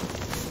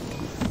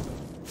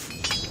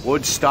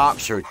 Wood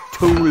stocks are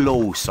too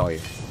low, sire.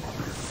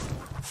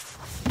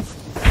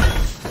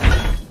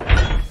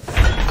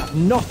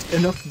 Not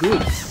enough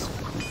goods.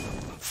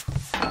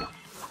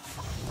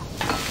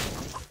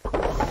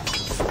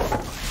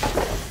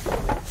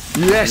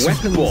 Yes,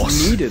 Weapons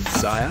boss. needed,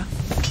 sire.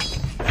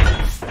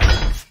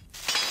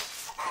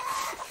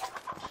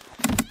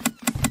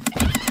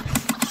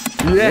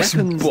 Yes,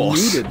 Weapons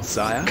boss. needed,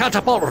 sire.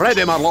 Catapult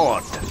ready, my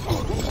lord.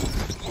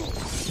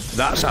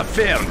 That's a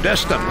fair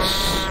distance.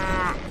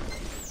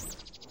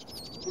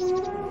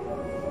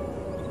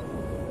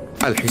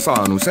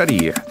 الحصان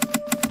سريع.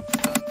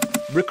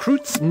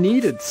 Recruits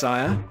needed,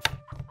 sire.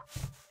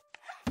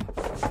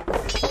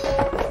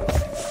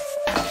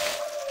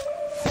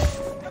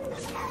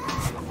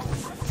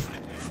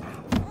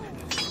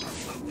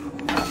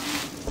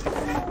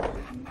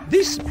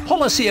 This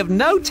policy of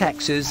no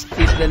taxes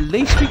is the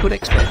least we could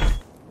expect.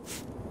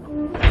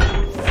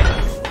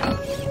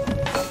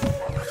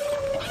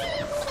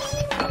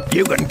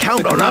 You can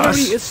count on Granary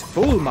us. is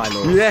full, my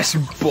lord. Yes,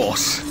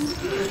 boss.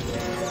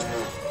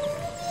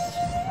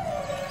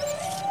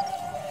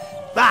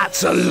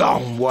 That's a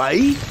long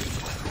way.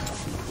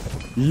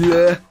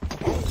 Yeah.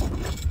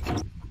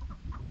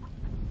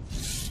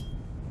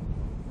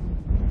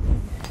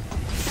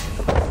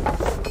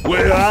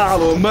 Where are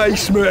the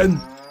macemen?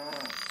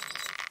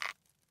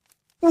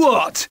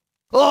 What?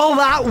 All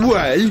that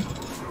way?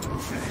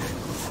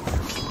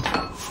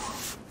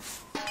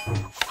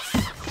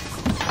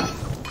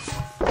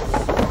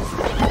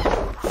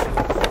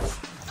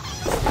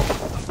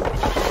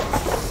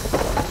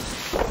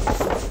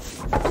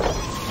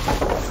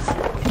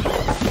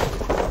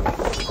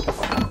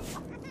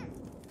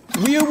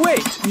 We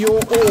await your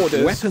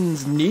orders.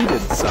 Weapons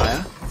needed,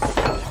 sire.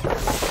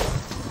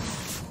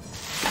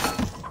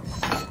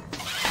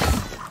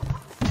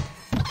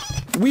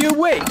 We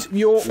await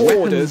your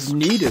orders.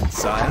 Needed,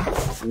 sire.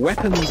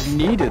 Weapons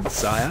needed,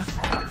 sire.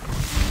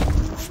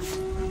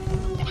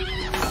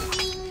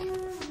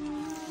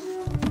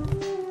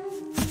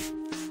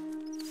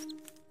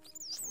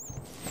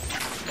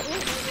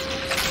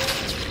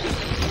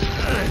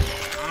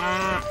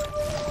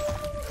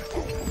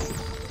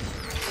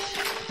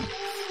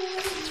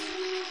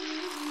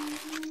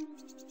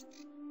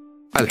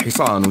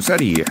 الحصان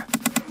سريع.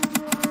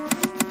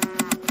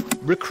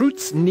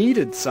 Recruits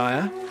needed,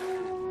 sire.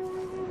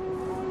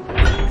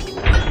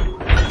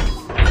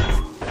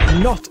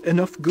 Not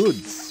enough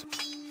goods.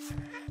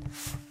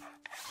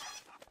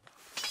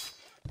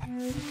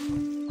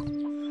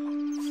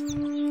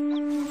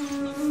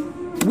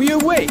 We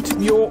await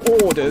your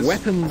orders.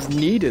 Weapons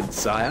needed,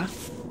 sire.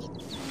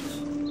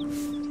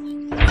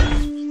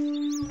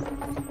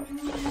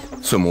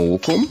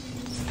 سموكم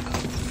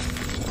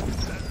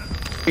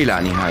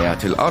إلى نهاية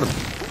الأرض.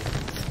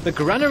 The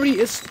granary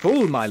is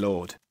full, my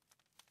lord.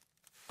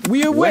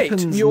 We await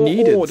your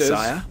needed, orders,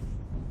 sire.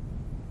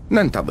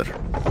 ننتظر.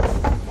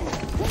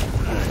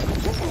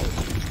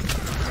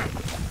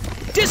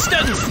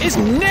 Distance is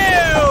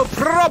no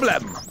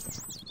problem.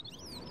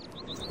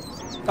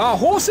 Our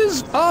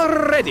horses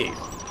are ready.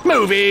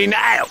 Moving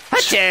out.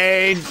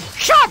 Attain.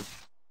 Shot.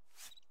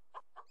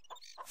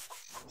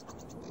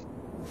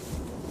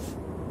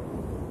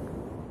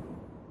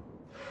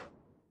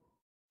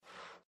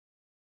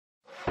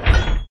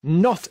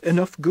 Not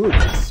enough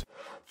goods.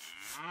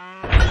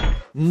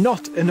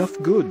 Not enough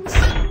goods.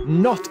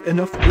 Not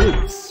enough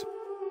goods.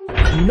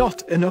 Not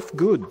enough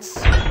goods.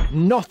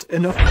 Not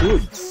enough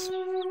goods.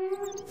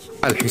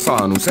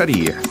 الحصان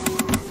سريع.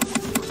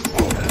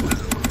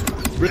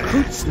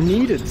 Recruits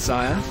needed,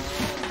 sire.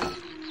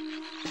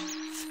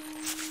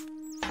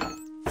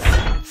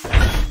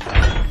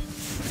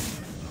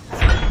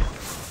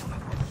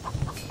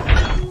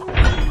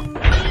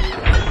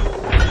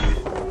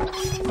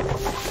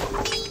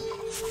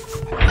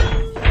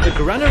 The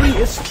granary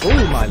is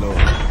full, my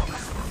lord.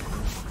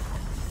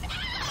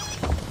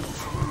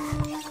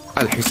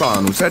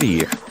 الحصان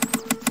سريع.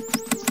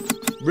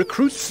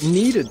 Recruits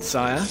needed,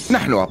 sire.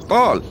 نحن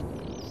أبطال.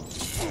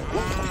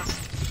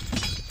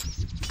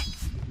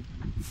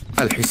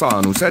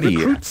 الحصان سريع.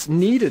 Recruits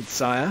needed,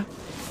 sire.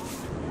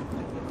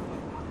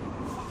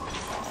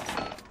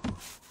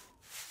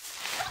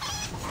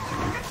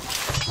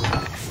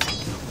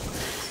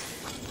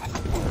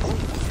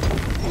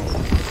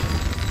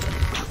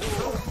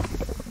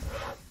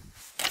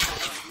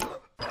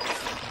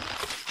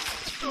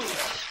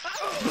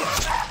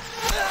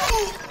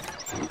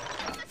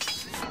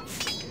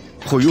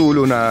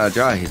 خيولنا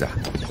جاهزة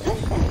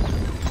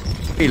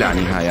إلى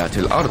نهايات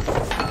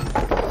الأرض.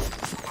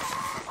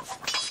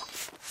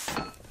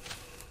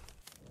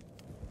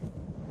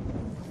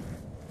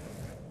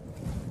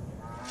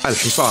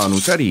 الحصان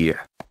سريع.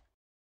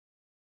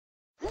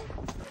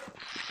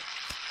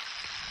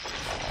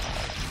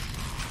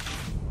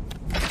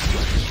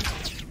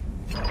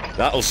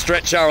 That'll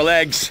stretch our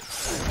legs.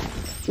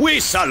 We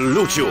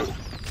salute you.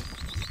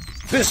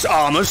 This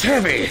armor's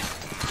heavy.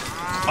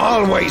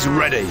 Always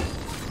ready.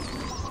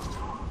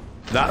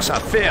 That's a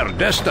fair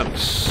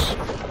distance.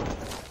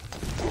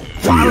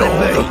 Feel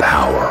the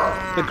power.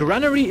 The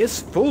granary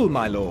is full,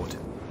 my lord.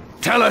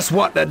 Tell us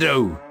what to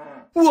do.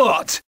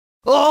 What?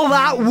 All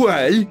that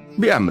way?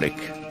 بأمرك.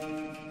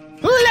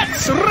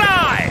 Let's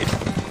ride!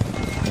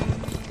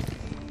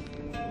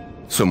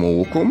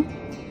 سموكم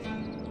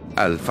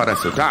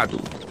الفرس تعدو.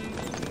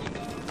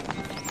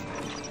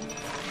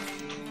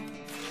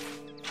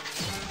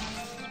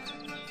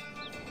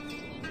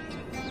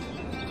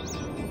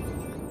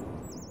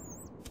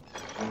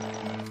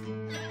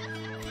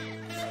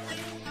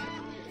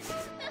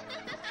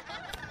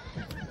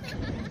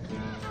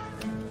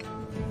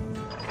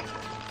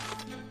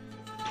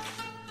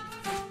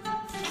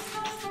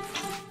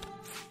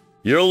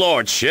 Your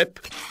lordship.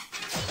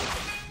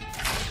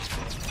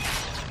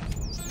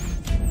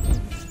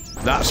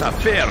 That's a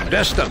fair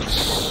distance.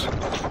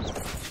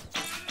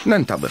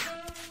 ننتظر.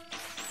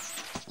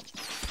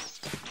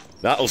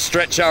 That'll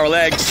stretch our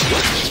legs.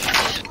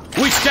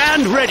 We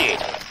stand ready.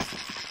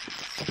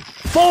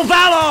 For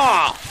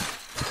valor!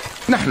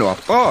 نحن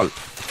أبطال.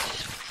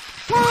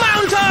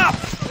 Mount up!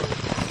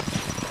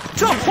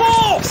 To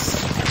horse!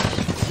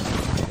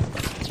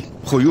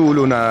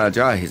 خيولنا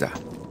جاهزة.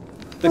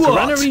 The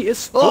granary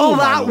is full, All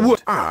my that lord.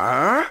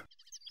 way?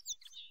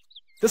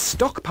 The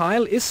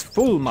stockpile is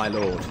full, my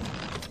lord.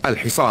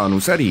 الحصان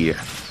سريع.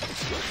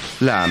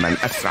 لا من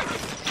أسرع.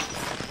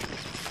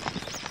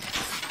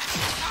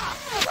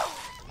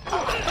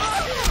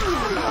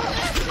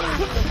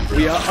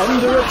 We are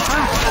under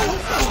attack.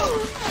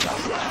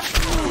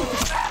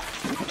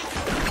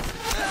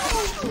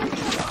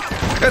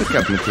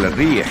 اركب مثل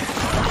الريح.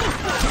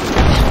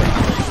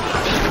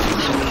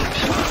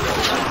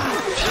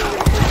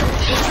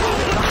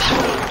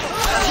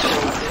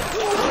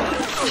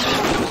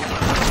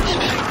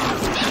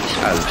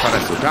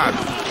 الفرس تعدو.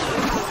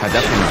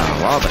 هدفنا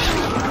واضح.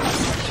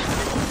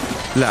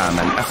 لا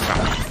من أسرع.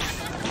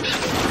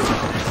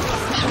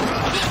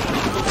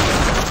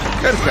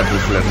 اركب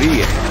مثل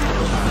الريح.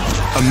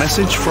 A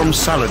message from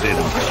Saladin.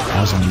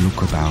 As I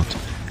look about,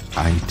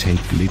 I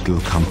take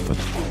little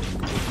comfort.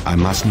 I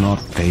must not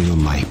fail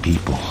my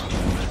people.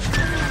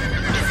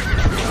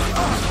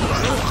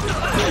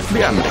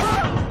 بأمرك.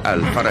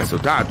 الفرس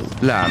تعدو.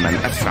 لا من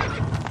أسرع.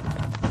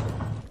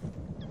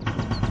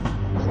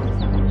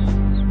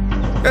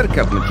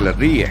 اركب مثل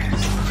الريح.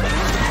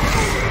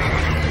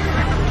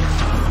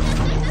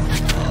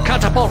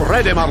 Catapult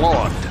ready, my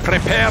lord.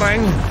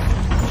 Preparing.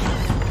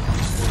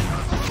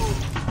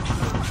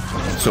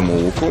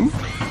 سموكم.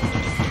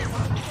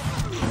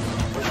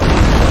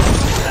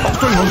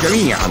 اقتلهم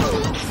جميعا.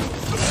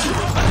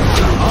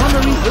 The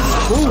armory is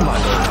full, my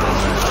lord.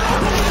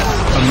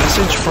 A A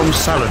message from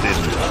Saladin.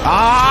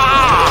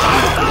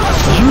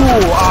 You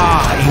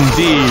are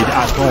indeed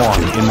a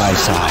thorn in my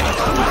side.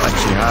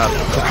 الشهاب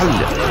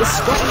تحلق. The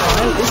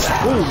stockpile is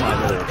full, my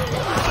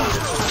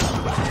lord.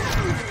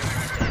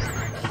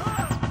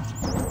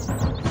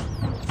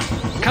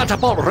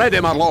 Catapult ready,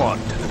 my lord.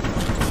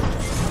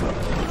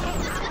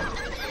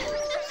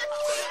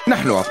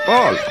 نحن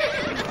أبطال.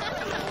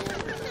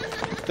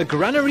 The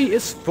granary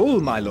is full,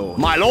 my lord.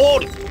 My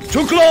lord,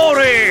 to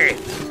glory!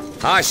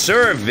 I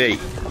serve thee.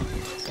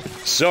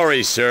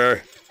 Sorry,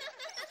 sir.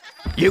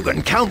 You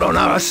can count on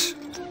us.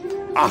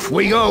 Off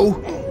we go.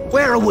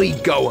 Where are we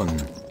going?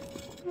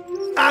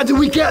 How do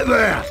we get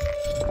there?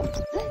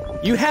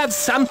 You have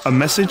some... A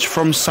message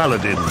from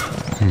Saladin.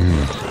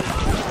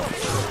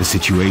 The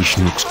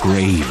situation looks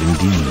grave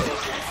indeed.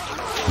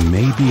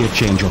 Maybe a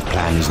change of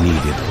plan is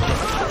needed.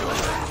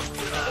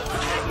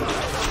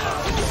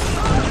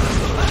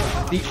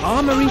 The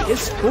armory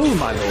is full,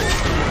 my lord.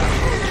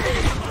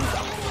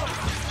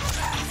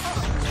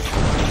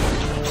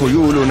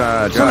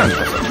 خيولنا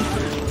جاهزة.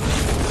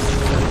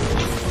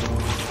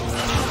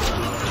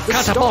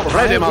 Catapult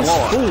ready, my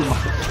lord. Full,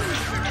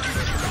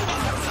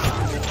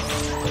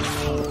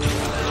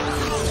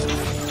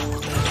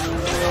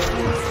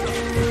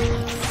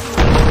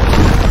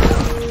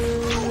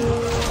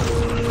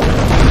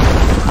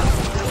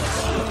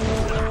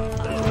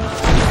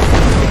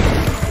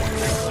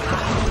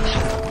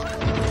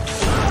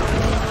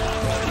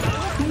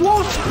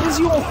 What is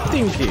your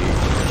thinking?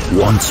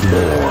 Once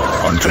more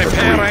onto the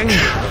Preparing.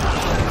 breach.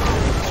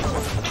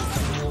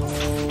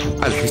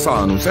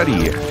 الحصان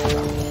سريع.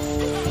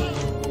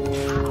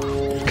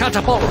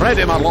 Catapult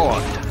ready, my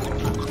lord.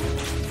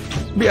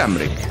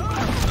 بأمرك.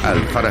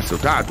 الفرس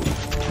تعدو.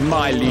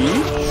 My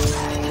liege?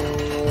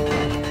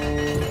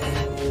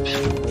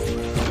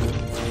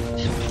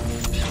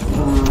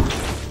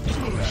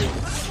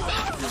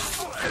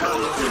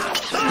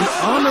 The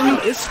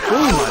armory is full,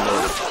 my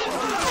lord.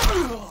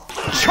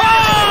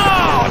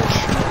 Charge!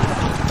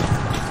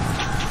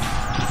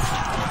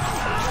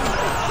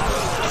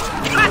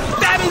 Cut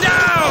them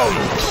down!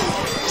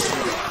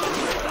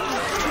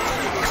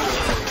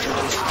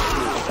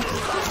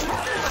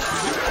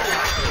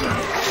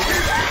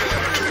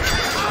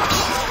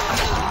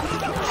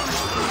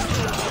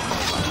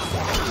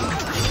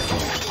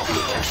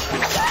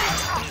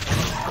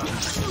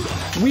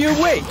 We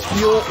await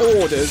your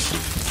orders.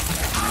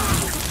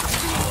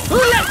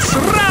 Let's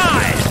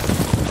ride!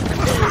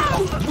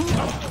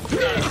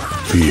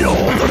 Feel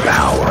the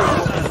power.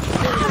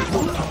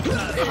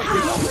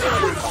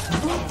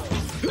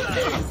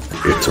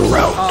 It's a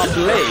rout. Our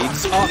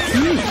blades are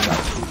keen.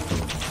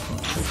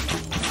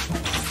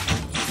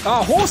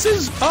 Our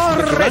horses are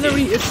ready. The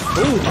granary is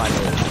full, my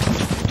lord.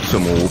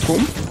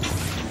 سموكم.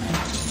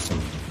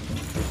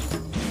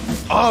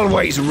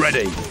 Always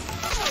ready.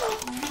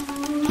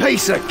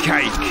 Piece of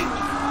cake.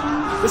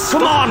 The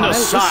Commander,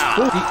 stockpile is sire.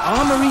 full. The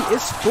armory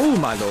is full,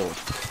 my lord.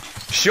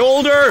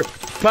 Shoulder,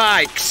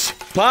 pikes.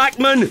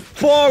 Packmen,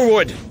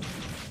 forward.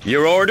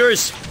 Your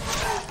orders?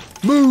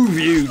 Move,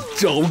 you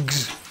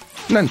dogs.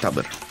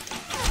 ننتظر.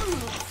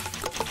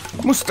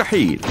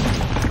 مستحيل.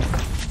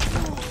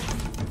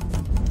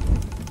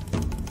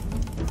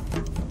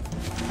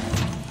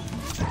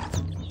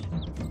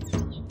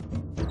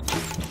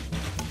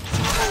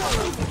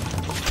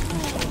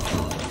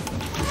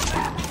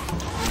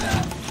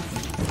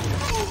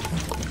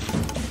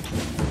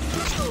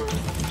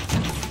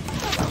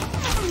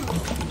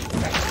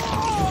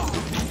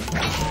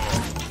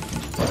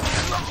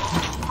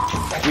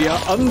 We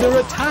are under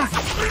attack.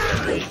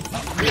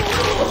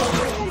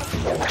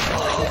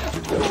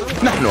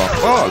 نحن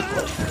أبطال.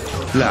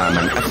 لا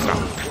من أسرع.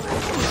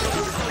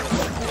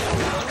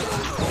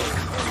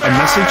 A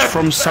message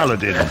from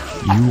Saladin.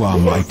 You are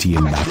mighty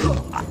in battle,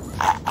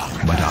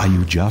 but are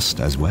you just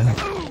as well?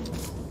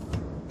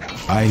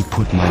 I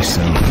put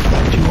myself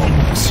at your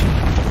mercy.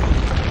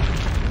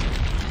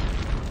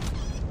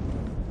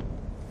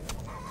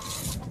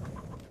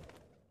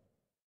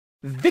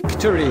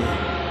 Victory!